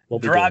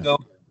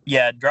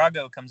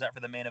 Drago comes out for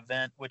the main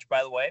event, which,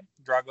 by the way,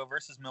 Drago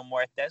versus Mil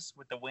Muertes,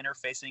 with the winner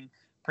facing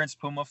Prince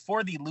Puma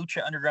for the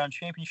Lucha Underground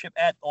Championship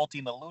at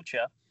Ultima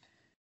Lucha.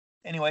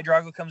 Anyway,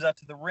 Drago comes out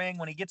to the ring.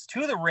 When he gets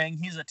to the ring,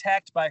 he's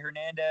attacked by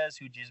Hernandez,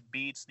 who just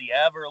beats the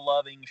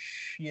ever-loving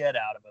shit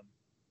out of him.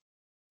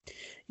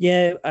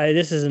 Yeah,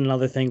 this is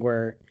another thing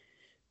where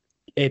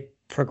it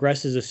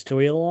progresses a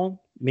story along.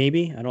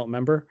 Maybe I don't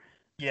remember,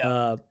 Yeah,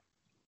 uh,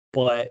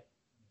 but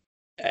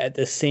at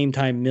the same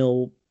time,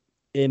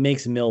 it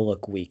makes Mill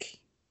look weak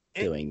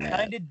it doing that.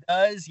 kind of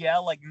does. Yeah,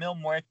 like Mil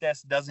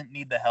Muertes doesn't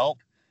need the help.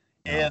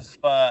 No,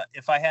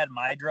 If I had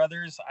my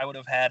druthers, I would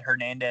have had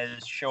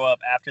Hernandez show up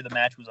after the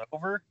match was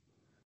over.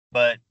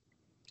 But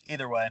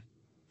either way.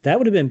 that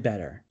would have been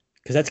better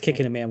because that's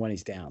kicking a man when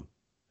he's down.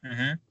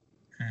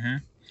 Mm-hmm. Mm-hmm.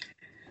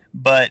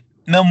 But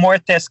Mil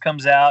Muertes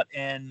comes out,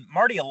 and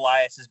Marty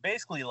Elias is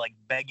basically like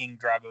begging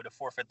Drago to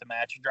forfeit the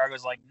match. And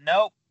Drago's like,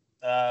 nope,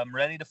 I'm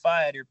ready to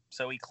fight, or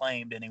so he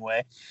claimed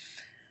anyway.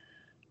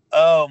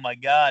 Oh my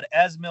God.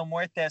 As Mil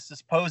Muertes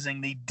is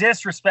posing, the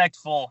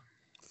disrespectful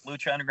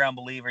Lucha Underground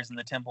believers in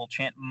the temple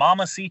chant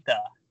Mamacita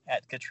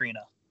at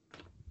Katrina.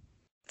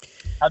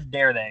 How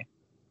dare they?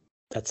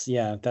 That's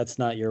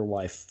not your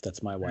wife.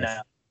 That's my wife.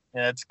 No,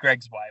 that's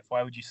Greg's wife.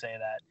 Why would you say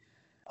that?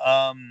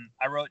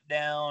 I wrote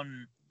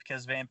down,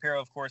 because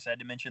Vampiro, of course, I had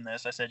to mention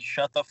this. I said,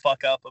 shut the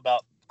fuck up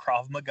about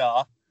Krav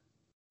Maga.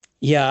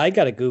 Yeah, I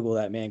gotta Google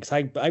that, man, because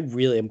I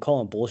really am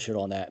calling bullshit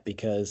on that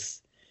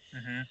because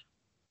Mm-hmm.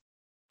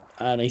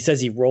 I don't know. He says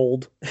he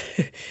rolled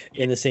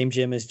in the same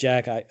gym as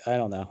Jack. I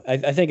don't know. I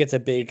think it's a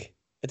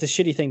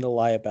shitty thing to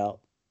lie about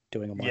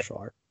doing a Yeah. martial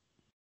art.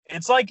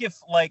 It's like if,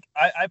 like,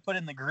 I put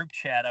in the group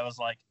chat, I was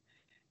like,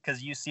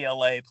 because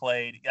UCLA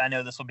played, I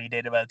know this will be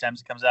dated by the time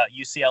it comes out,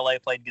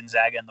 UCLA played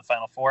Gonzaga in the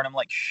Final Four, and I'm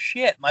like,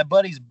 shit, my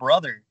buddy's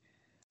brother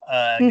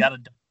got a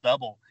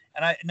double.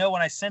 And I know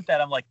when I sent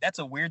that, I'm like, that's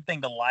a weird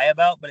thing to lie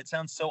about, but it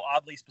sounds so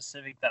oddly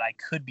specific that I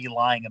could be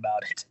lying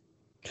about it.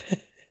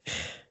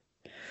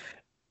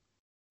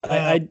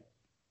 I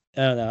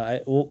don't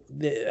know.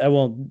 I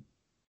won't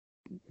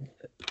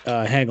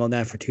hang on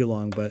that for too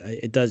long, but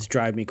it does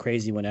drive me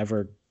crazy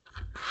whenever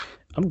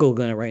I'm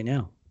Googling it right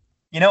now.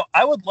 You know,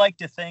 I would like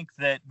to think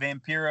that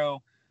Vampiro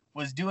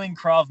was doing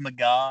Krav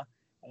Maga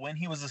when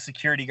he was a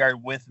security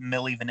guard with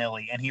Millie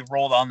Vanilli, and he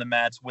rolled on the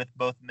mats with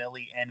both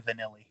Millie and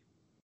Vanilli.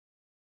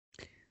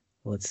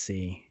 Let's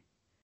see.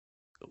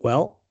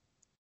 Well,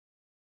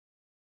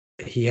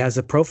 he has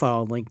a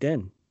profile on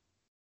LinkedIn.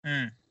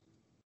 Mm.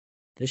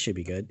 This should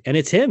be good, and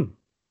it's him.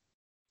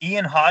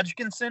 Ian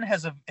Hodgkinson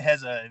has a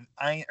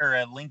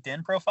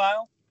LinkedIn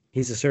profile.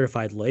 He's a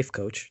certified life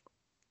coach.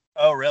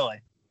 Oh,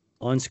 really?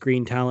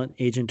 On-screen talent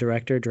agent,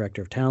 director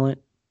of talent,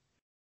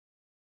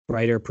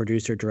 writer,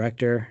 producer,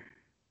 director.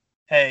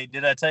 Hey,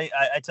 did I tell you?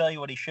 I tell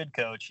you what he should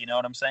coach. You know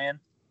what I'm saying?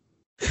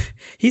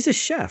 He's a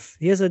chef.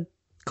 He has a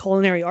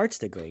culinary arts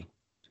degree.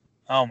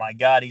 Oh my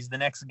God, he's the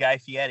next Guy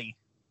Fieri.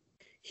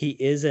 He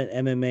is an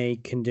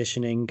MMA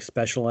conditioning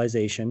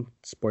specialization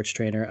sports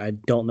trainer. I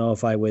don't know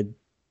if I would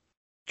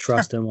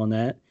trust him on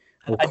that.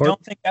 I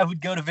don't think I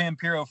would go to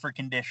Vampiro for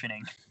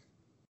conditioning.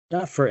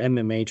 Not for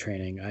MMA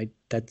training.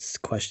 That's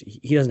question.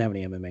 He doesn't have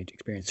any MMA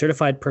experience.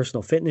 Certified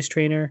personal fitness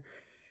trainer.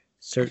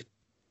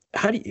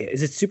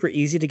 Is it super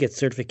easy to get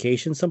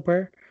certification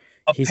somewhere?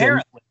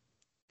 Apparently.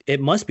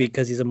 It must be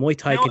because he's a Muay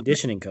Thai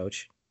conditioning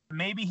coach.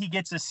 Maybe he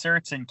gets his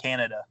certs in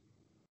Canada.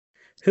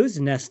 Who's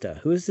Nesta?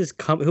 Who is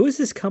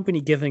this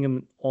company giving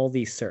him all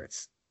these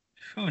certs?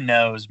 Who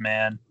knows,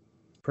 man?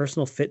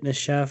 Personal fitness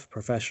chef,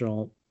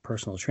 professional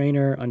personal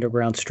trainer,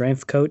 underground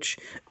strength coach.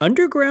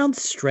 Underground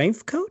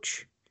strength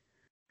coach?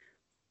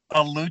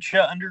 A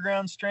Lucha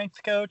Underground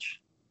strength coach?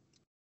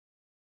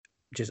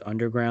 Just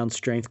underground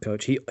strength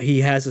coach. He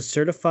has a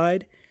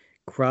certified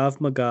Krav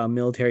Maga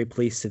military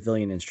police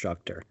civilian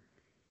instructor.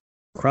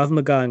 Krav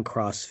Maga and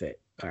CrossFit.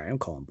 All right, I'm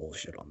calling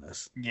bullshit on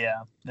this.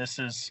 Yeah, this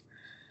is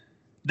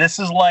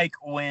like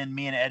when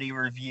me and Eddie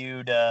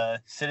reviewed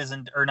not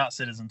Citizen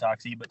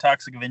Toxie, but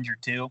Toxic Avenger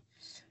 2,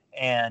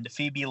 and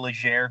Phoebe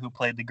Legere, who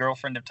played the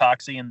girlfriend of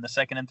Toxie in the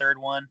second and third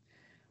one.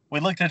 We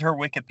looked at her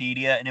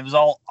Wikipedia, and it was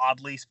all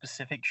oddly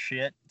specific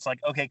shit. It's like,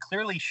 okay,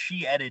 clearly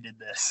she edited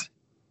this.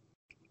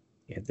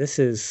 Yeah,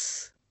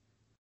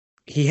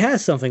 he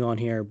has something on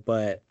here,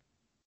 but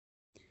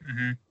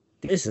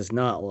this does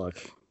not look.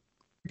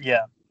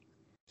 Yeah.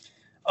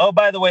 Oh,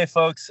 by the way,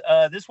 folks,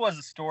 this was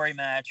a story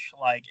match.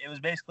 Like, it was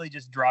basically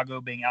just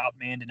Drago being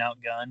outmanned and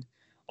outgunned.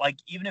 Like,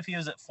 even if he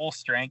was at full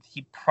strength,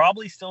 he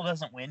probably still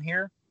doesn't win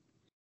here.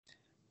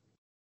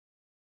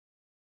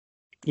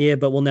 Yeah,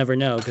 but we'll never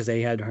know because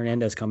they had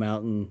Hernandez come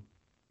out and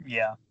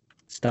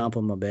stomp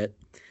him a bit.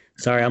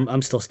 Sorry,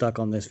 I'm still stuck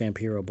on this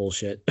Vampiro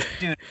bullshit.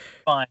 Dude,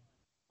 fine.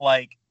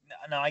 Like,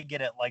 no, I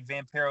get it. Like,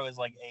 Vampiro is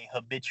like a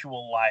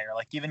habitual liar.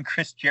 Like, even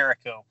Chris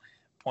Jericho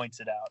points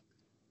it out.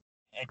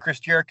 And Chris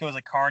Jericho is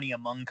a carny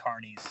among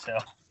carnies, so.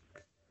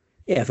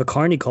 Yeah, if a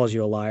carny calls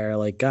you a liar,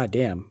 like,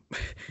 goddamn.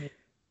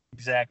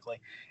 Exactly.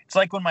 It's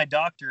like when my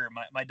doctor,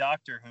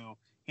 who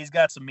he's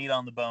got some meat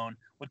on the bone,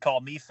 would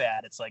call me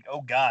fat. It's like,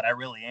 oh God, I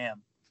really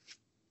am.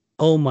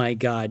 Oh my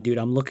God, dude!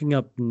 I'm looking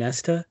up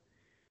Nesta.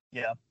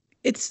 Yeah.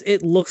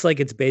 It looks like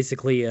it's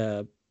basically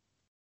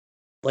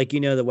like the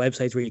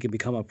websites where you can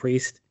become a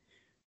priest.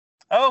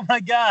 Oh my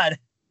God.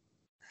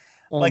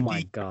 Oh like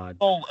my God.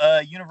 Whole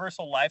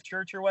Universal Life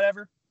Church or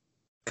whatever.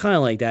 Kind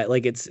of like that.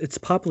 Like it's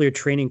popular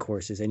training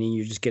courses, and then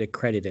you just get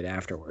accredited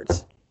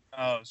afterwards.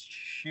 Oh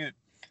shoot,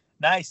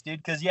 nice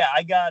dude. Because yeah,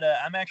 I got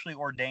I'm actually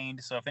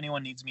ordained, so if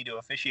anyone needs me to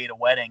officiate a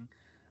wedding,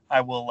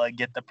 I will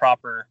get the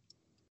proper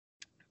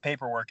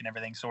paperwork and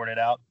everything sorted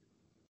out.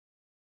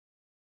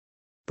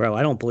 Bro,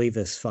 I don't believe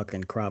this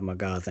fucking Krav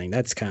Maga thing.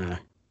 That's kind of.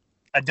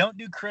 I don't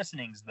do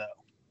christenings though.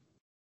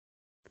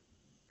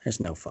 There's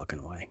no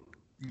fucking way.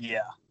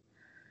 Yeah.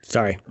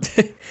 Sorry.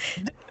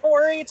 Don't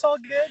worry, it's all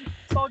good.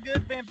 It's all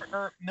good.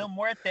 Mil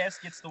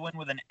Muertes gets the win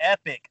with an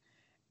epic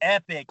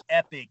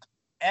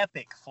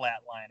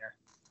flatliner.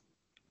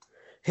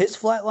 His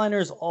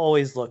flatliners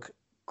always look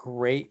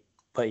great,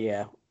 but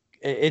yeah.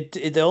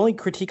 The only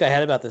critique I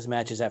had about this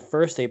match is at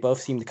first they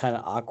both seemed kind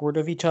of awkward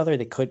of each other.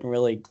 They couldn't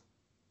really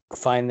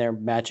find their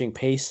matching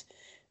pace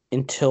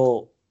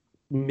until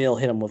Mil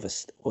hit him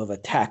with a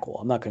tackle.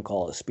 I'm not going to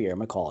call it a spear. I'm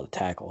going to call it a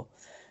tackle.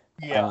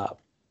 Yeah.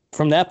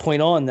 From that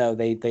point on, though,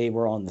 they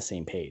were on the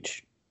same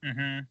page.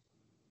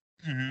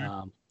 Mm-hmm.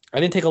 Mm-hmm. I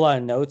didn't take a lot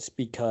of notes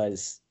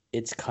because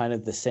it's kind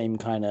of the same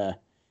kind of,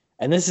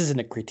 and this isn't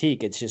a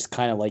critique. It's just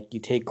kind of like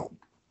you take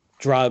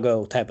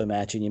Drago type of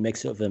match and you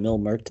mix it with a Mil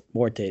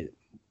Muertes.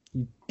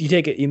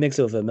 You mix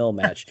it with a Mil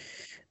match.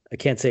 I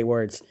can't say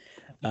words.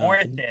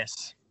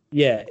 Muertes.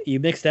 Yeah, you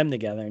mix them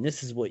together, and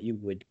this is what you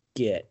would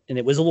get. And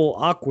it was a little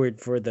awkward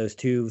for those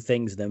two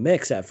things to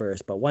mix at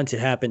first, but once it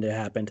happened, it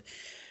happened.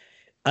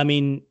 I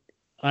mean,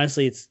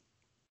 honestly, it's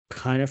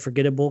kind of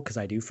forgettable because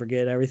I do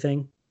forget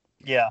everything.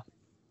 Yeah.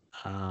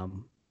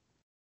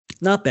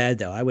 Not bad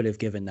though. I would have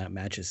given that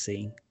match a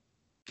C.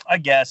 I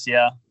guess,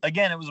 yeah.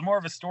 Again, it was more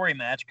of a story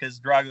match because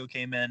Drago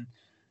came in,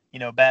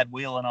 bad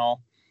wheel and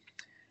all.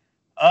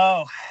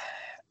 Oh,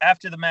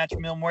 after the match,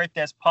 Mil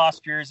Muertes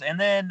postures and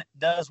then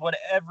does what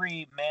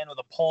every man with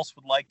a pulse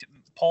would like to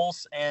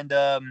pulse and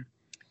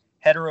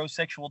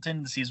heterosexual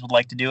tendencies would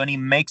like to do, and he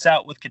makes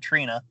out with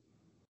Catrina.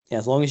 Yeah,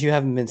 as long as you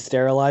haven't been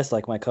sterilized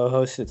like my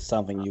co-host, it's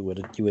something you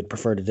would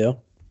prefer to do.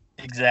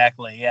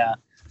 Exactly, yeah.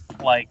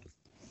 Like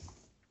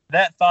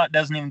that thought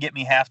doesn't even get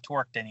me half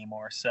torqued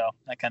anymore, so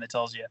that kind of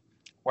tells you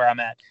where I'm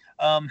at.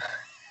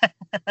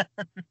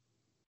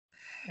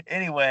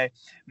 Anyway,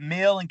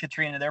 Mil and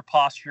Catrina, they're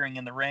posturing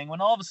in the ring when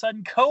all of a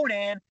sudden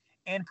Konnan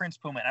and Prince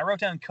Puma, and I wrote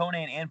down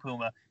Konnan and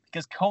Puma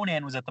because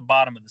Konnan was at the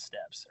bottom of the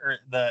steps, or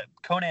the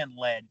Konnan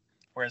led,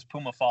 whereas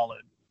Puma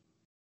followed.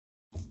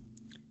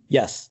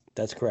 Yes,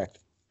 that's correct.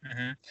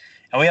 Mm-hmm.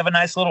 And we have a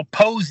nice little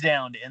pose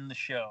down to end the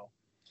show.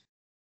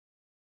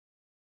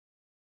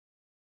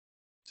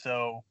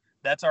 So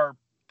that's our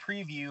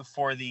preview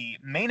for the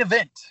main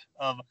event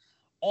of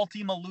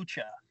Ultima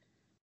Lucha.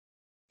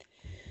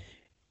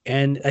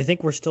 And I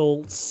think we're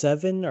still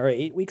 7 or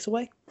 8 weeks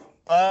away.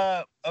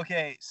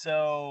 Okay,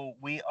 so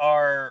we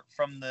are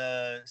from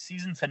the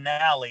season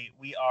finale.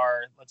 We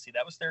are, let's see,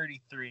 that was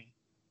 33.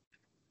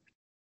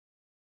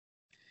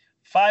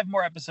 5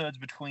 more episodes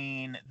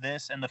between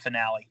this and the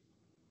finale.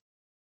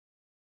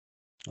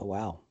 Oh,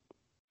 wow.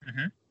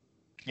 Mm-hmm.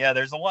 Yeah,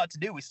 there's a lot to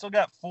do. We still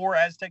got 4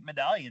 Aztec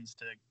medallions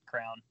to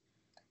crown.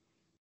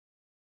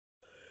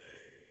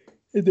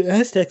 The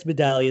Aztec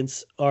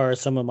medallions are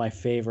some of my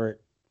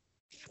favorite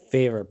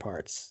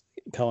parts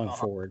going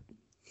forward.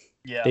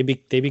 Yeah,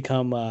 they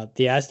become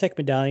the Aztec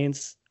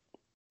medallions.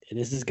 And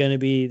this is going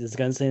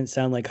to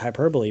sound like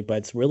hyperbole, but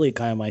it's really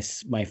kind of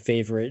my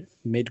favorite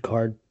mid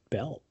card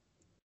belt,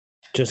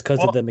 just because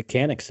of the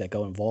mechanics that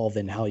go involved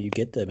in how you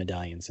get the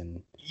medallions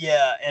and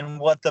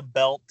what the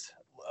belt.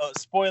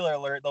 Spoiler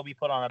alert: they'll be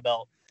put on a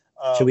belt.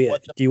 Do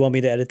you want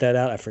me to edit that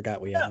out? I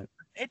forgot we haven't.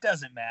 It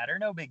doesn't matter.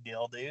 No big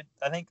deal, dude.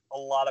 I think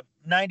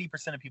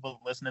 90% of people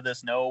that listen to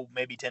this know,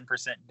 maybe 10%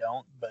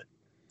 don't, but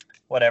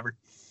whatever.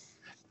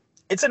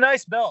 It's a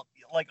nice belt.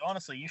 Like,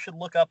 honestly, you should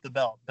look up the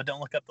belt, but don't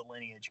look up the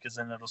lineage because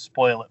then it'll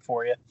spoil it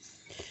for you.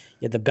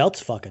 Yeah, the belt's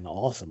fucking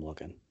awesome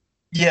looking.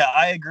 Yeah,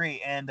 I agree.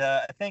 And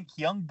I think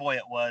Young Boy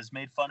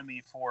made fun of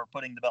me for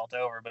putting the belt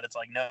over, but it's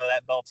like, no,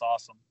 that belt's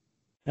awesome.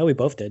 No, we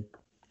both did.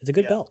 It's a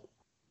good belt.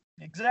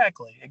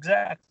 Exactly.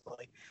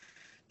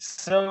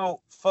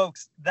 So,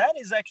 folks, that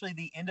is actually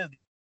the end of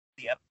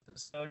the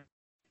episode.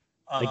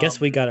 I guess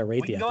we got to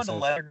rate the episode. We can go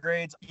into letter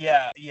grades.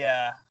 Yeah.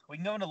 We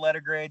can go into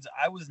letter grades.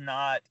 I was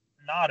not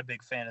a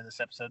big fan of this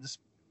episode. This,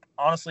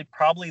 honestly,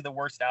 probably the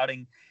worst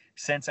outing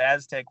since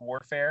Aztec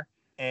Warfare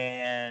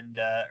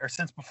or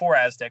since before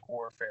Aztec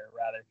Warfare,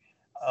 rather.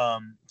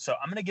 So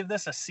I'm going to give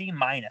this a C-. I'm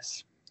going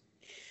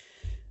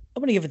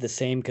to give it the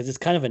same because it's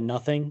kind of a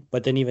nothing.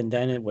 But then even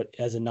then,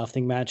 as a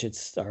nothing match,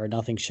 or a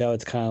nothing show,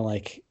 it's kind of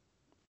like,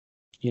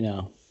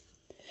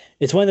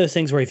 it's one of those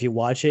things where if you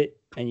watch it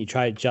and you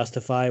try to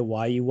justify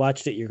why you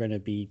watched it, you're going to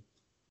be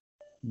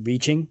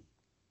reaching.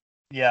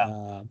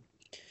 Yeah.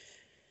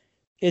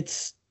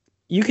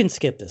 You can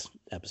skip this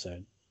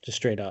episode, just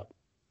straight up.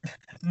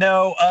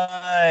 No,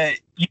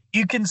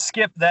 you can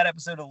skip that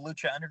episode of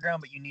Lucha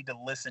Underground, but you need to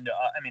listen to,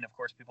 of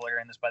course, people are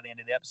hearing this by the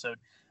end of the episode,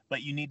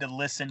 but you need to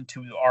listen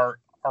to our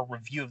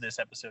review of this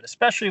episode,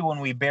 especially when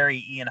we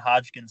bury Ian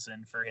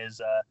Hodgkinson for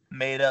his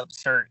made-up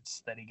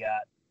certs that he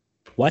got.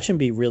 watch him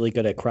be really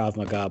good at Krav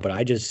Maga, but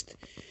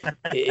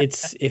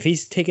it's if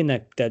he's taking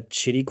that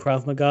shitty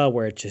Krav Maga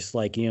where it's just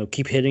like,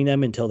 keep hitting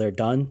them until they're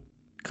done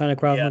kind of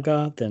Krav Yeah.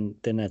 Maga, then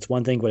that's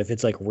one thing. But if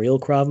it's like real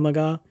Krav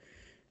Maga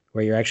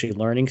where you're actually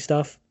learning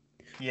stuff,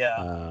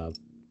 Yeah.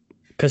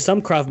 because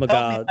some Krav Help me Maga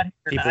out here.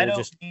 people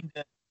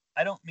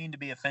I don't mean to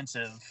be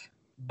offensive,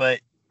 but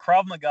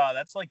Krav Maga,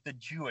 that's like the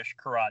Jewish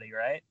karate,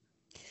 right?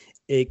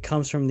 it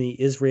comes from the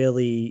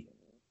Israeli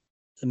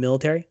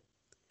military,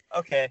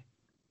 Okay.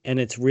 and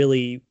it's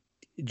really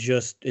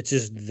just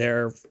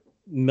their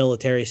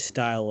military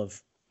style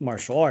of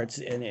martial arts,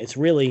 and it's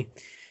really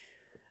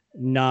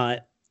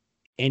not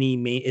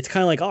it's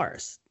kind of like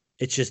ours.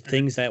 It's just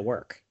things that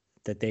work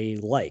that they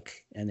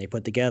like and they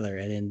put together,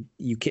 and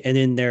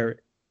then they're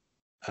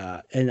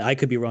and I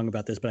could be wrong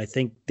about this, but I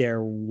think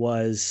there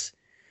was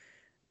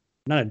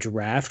not a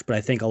draft, but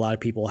I think a lot of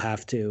people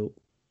have to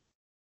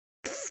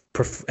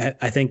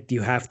I think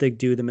you have to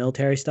do the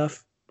military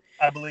stuff.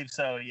 I believe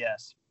so,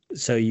 yes.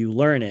 So you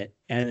learn it,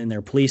 and then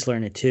their police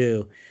learn it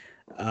too.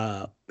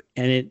 And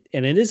it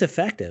is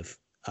effective.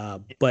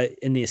 But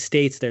in the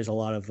States, there's a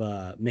lot of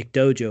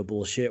McDojo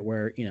bullshit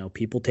where,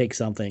 people take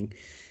something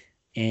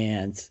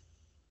and,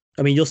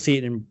 I mean, you'll see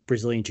it in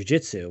Brazilian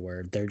Jiu-Jitsu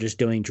where they're just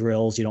doing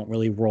drills. You don't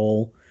really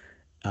roll.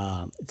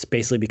 It's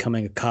basically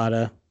becoming a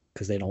kata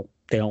because they don't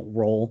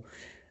roll.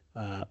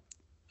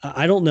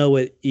 I don't know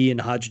what Ian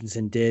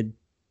Hodgkinson did.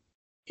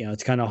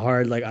 It's kind of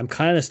hard. Like, I'm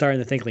kind of starting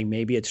to think like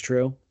maybe it's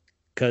true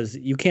because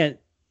you can't.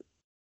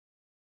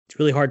 It's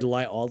really hard to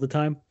lie all the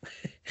time.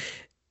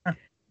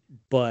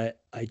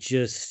 But I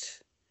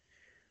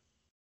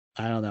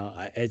don't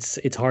know.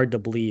 It's hard to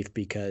believe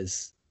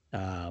because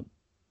I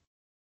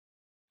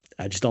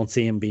just don't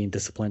see him being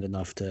disciplined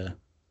enough to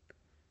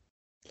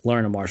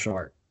learn a martial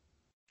art.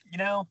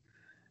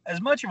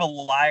 As much of a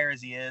liar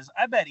as he is,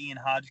 I bet Ian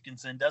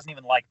Hodgkinson doesn't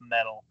even like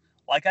metal.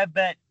 Like, I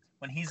bet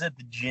when he's at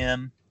the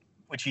gym,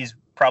 which he's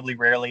probably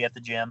rarely at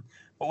the gym,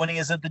 but when he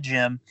is at the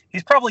gym,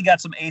 he's probably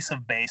got some Ace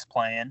of Base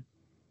playing.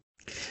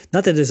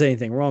 Not that there's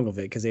anything wrong with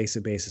it, because Ace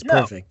of Base is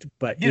perfect.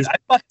 But dude, I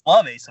fucking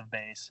love Ace of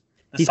Base.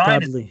 He's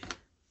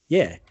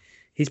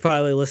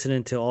probably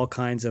listening to all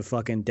kinds of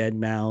fucking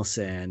Deadmau5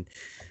 and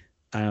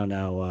I don't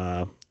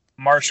know,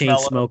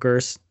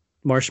 Chainsmokers,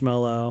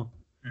 Marshmello.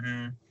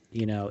 Mm-hmm.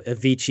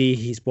 Avicii.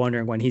 He's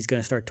wondering when he's going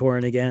to start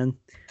touring again.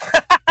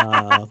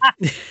 I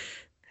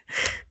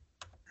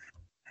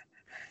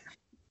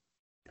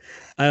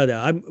don't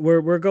know.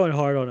 We're going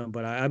hard on him,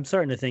 but I'm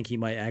starting to think he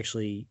might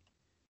actually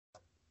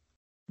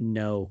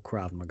know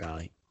Krav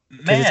Maga.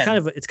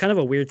 Because it's kind of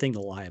a weird thing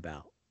to lie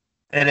about.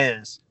 It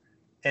is.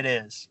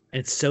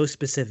 It's so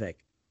specific.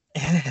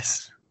 It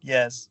is.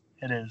 Yes,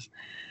 it is.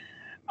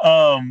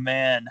 Oh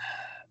man.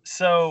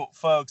 So,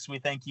 folks, we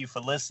thank you for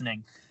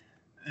listening.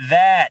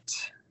 That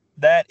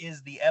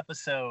is the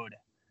episode.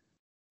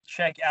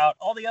 Check out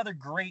all the other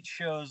great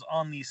shows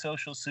on the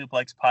Social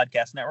Suplex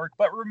Podcast Network.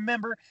 But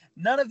remember,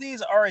 none of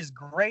these are as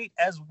great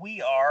as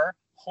we are.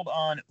 Hold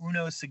on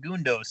uno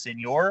segundo,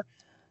 senor.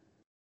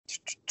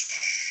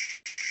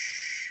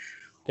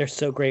 They're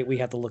so great, we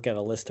have to look at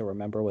a list to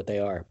remember what they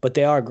are. But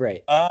they are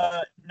great.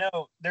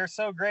 No, they're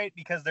so great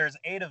because there's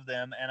 8 of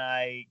them, and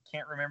I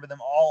can't remember them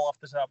all off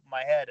the top of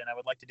my head, and I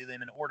would like to do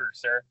them in order,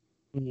 sir.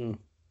 Mm-hmm.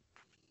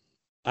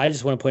 I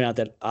just want to point out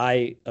that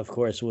I, of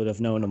course, would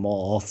have known them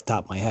all off the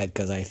top of my head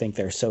because I think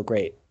they're so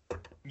great.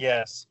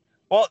 Yes.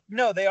 Well,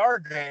 no, they are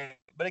great,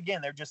 but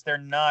again, they're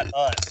not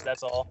us.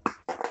 That's all.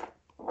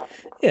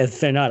 Yeah, if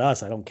they're not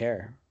us, I don't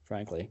care,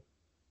 frankly.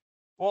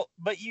 Well,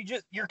 but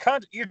you're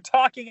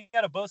talking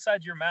out of both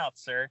sides of your mouth,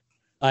 sir.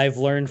 I've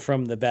learned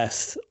from the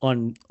best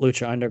on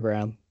Lucha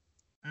Underground.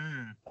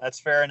 That's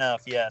fair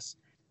enough. Yes,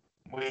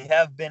 we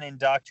have been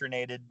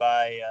indoctrinated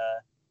by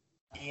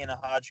Ian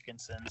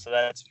Hodgkinson, so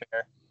that's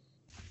fair.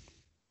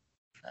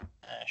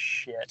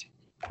 Shit.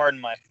 Pardon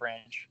my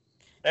French.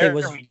 There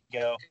we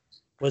go.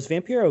 Was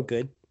Vampiro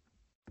good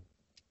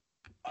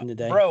in the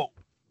day? Bro,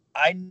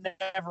 I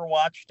never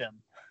watched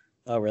him.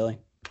 Oh, really?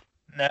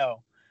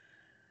 No.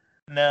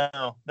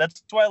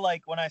 That's why,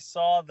 like, when I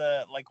saw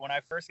when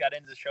I first got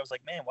into the show, I was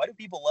like, man, why do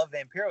people love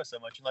Vampiro so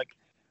much? And like,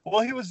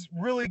 well, he was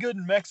really good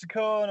in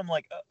Mexico. And I'm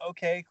like,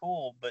 okay,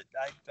 cool. But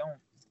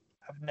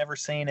I've never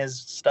seen his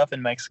stuff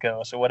in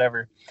Mexico, so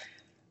whatever.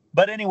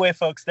 But anyway,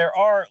 folks, there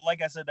are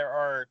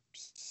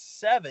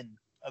 7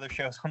 other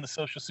shows on the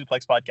Social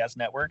Suplex Podcast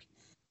Network.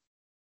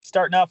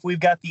 Starting off, we've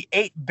got the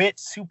 8-Bit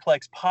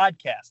Suplex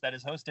Podcast that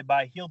is hosted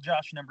by Heel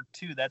Josh number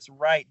 2. That's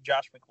right,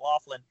 Josh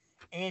McLaughlin,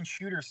 and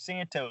Shooter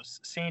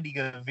Santos, Sandy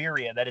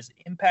Gaviria. That is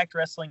Impact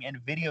Wrestling and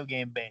video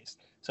game based.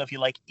 So if you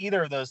like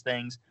either of those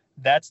things,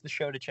 that's the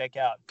show to check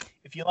out.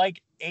 If you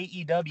like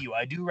AEW,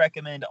 I do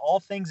recommend All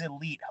Things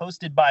Elite,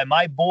 hosted by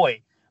my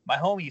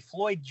homie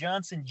Floyd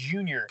Johnson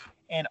Jr.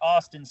 and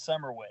Austin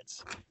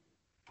Summerwitz.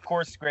 Of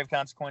course, Grave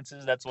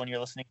Consequences, that's the one you're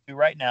listening to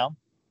right now.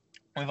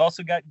 We've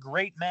also got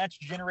Great Match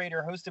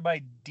Generator, hosted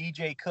by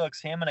DJ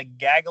Cooks. Him and a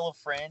gaggle of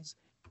friends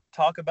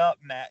talk about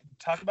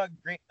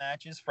great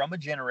matches from a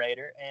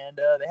generator, and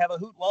they have a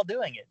hoot while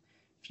doing it.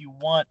 If you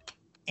want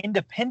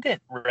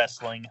independent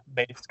wrestling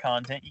based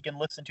content, you can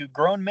listen to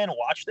Grown Men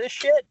Watch This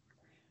Shit,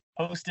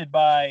 hosted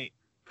by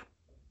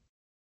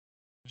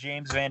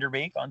James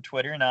Vanderbeek on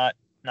Twitter, not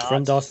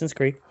from Dawson's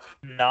Creek.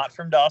 Not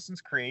from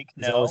Dawson's Creek.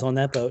 No. He's always on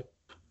that boat.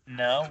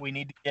 No, we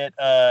need to get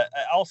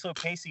also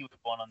Casey was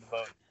one on the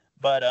boat.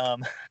 But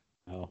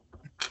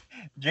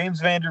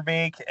James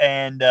Vanderbeek,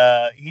 and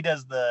he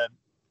does the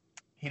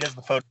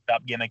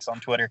Photoshop gimmicks on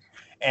Twitter,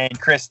 and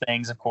Chris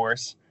Things, of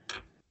course.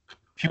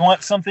 If you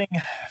want something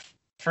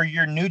for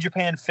your New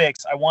Japan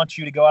fix, I want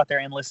you to go out there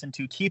and listen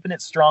to Keeping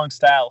It Strong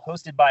Style,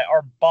 hosted by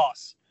our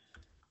boss,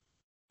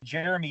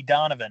 Jeremy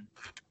Donovan,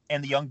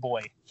 and the young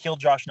boy, Heel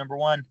Josh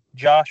 #1,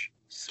 Josh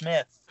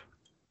Smith.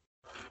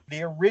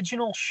 The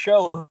original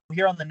show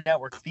here on the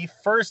network, the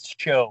first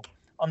show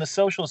on the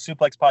Social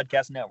Suplex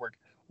Podcast Network,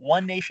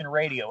 One Nation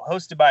Radio,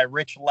 hosted by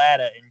Rich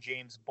Latta and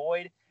James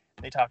Boyd.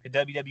 They talk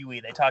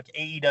WWE, they talk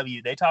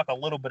AEW, they talk a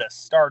little bit of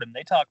Stardom,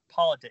 they talk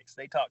politics,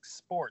 they talk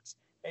sports,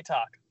 they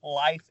talk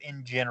life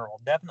in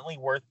general. Definitely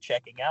worth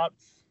checking out.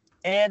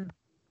 And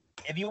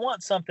if you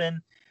want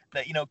something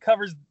that,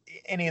 covers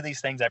any of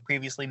these things I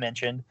previously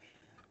mentioned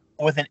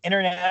with an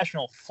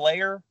international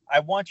flair, I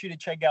want you to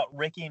check out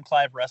Ricky and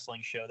Clive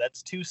Wrestling Show.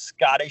 That's two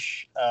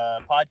Scottish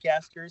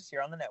podcasters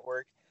here on the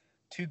network.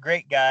 Two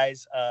great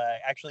guys.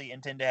 Actually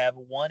intend to have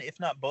one, if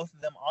not both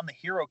of them, on the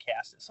Hero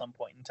Cast at some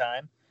point in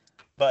time.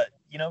 But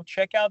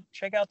check out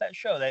that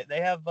show.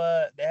 They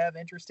have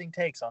interesting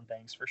takes on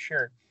things for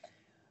sure.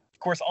 Of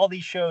course, all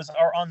these shows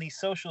are on the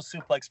Social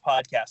Suplex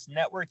Podcast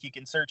Network. You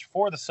can search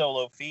for the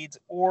solo feeds,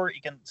 or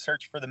you can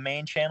search for the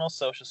main channel,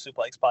 Social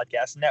Suplex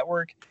Podcast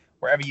Network,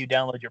 wherever you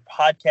download your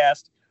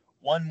podcast.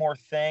 One more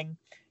thing,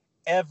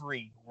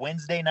 every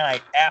Wednesday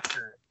night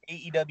after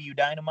AEW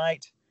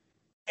Dynamite,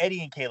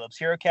 Eddie and Caleb's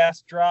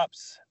HeroCast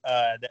drops.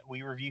 That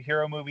we review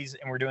hero movies,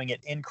 and we're doing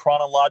it in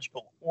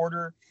chronological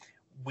order.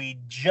 We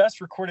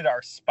just recorded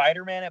our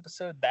Spider-Man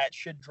episode. That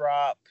should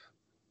drop,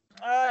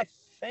 I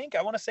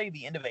want to say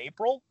the end of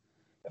April,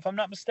 if I'm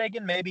not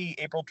mistaken, maybe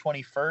April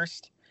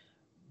 21st.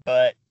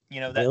 But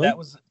really? that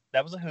was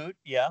a hoot,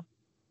 yeah.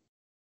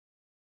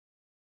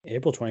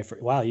 April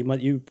 21st. Wow, you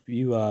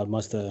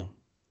must have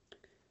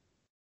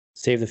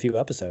saved a few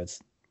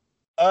episodes.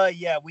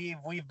 Yeah,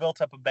 we've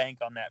built up a bank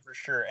on that for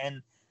sure.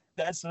 And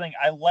that's the thing.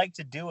 I like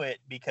to do it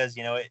because,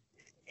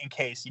 in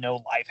case,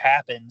 life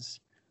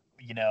happens,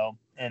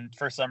 and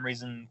for some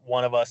reason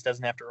one of us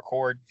doesn't have to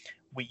record,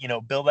 we,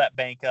 build that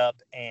bank up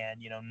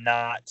and,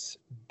 not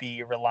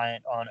be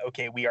reliant on,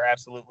 okay, we are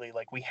absolutely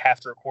we have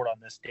to record on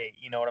this date.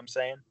 You know what I'm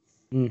saying?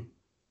 Mm.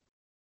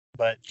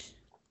 But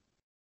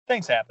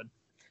things happen.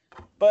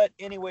 But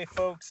anyway,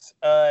 folks,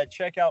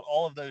 check out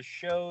all of those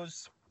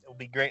shows. It will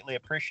be greatly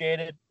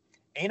appreciated.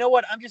 And you know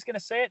what? I'm just going to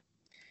say it.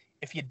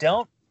 If you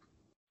don't,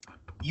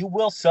 you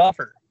will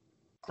suffer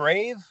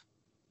grave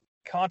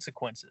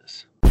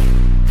consequences.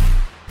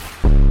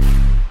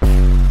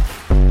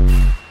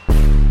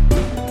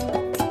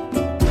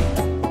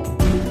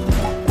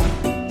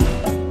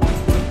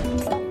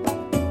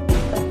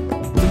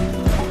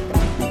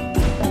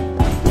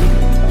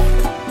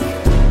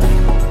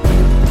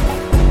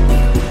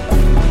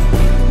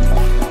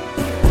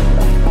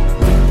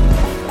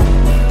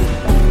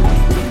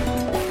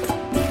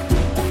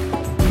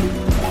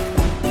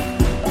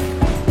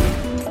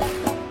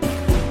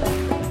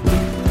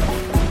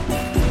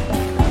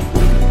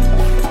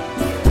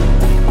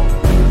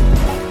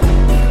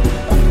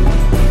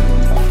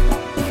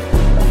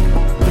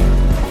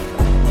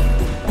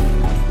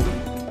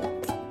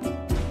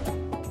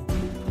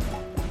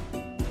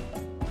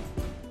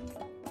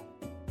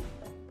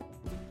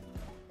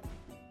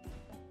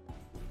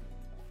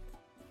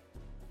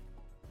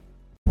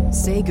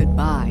 Say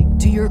goodbye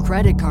to your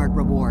credit card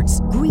rewards.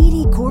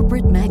 Greedy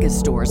corporate mega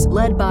stores,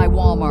 led by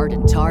Walmart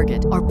and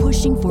Target, are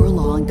pushing for a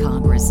law in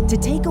Congress to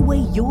take away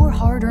your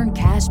hard-earned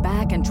cash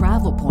back and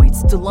travel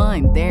points to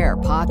line their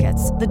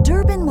pockets. The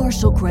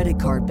Durbin-Marshall credit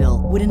card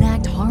bill would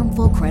enact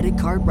harmful credit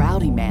card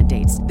routing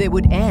mandates that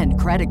would end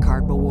credit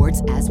card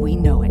rewards as we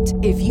know it.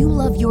 If you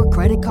love your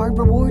credit card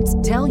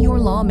rewards, tell your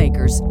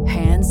lawmakers,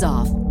 hands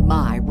off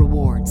my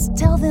rewards.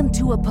 Tell them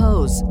to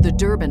oppose the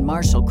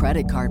Durbin-Marshall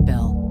credit card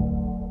bill.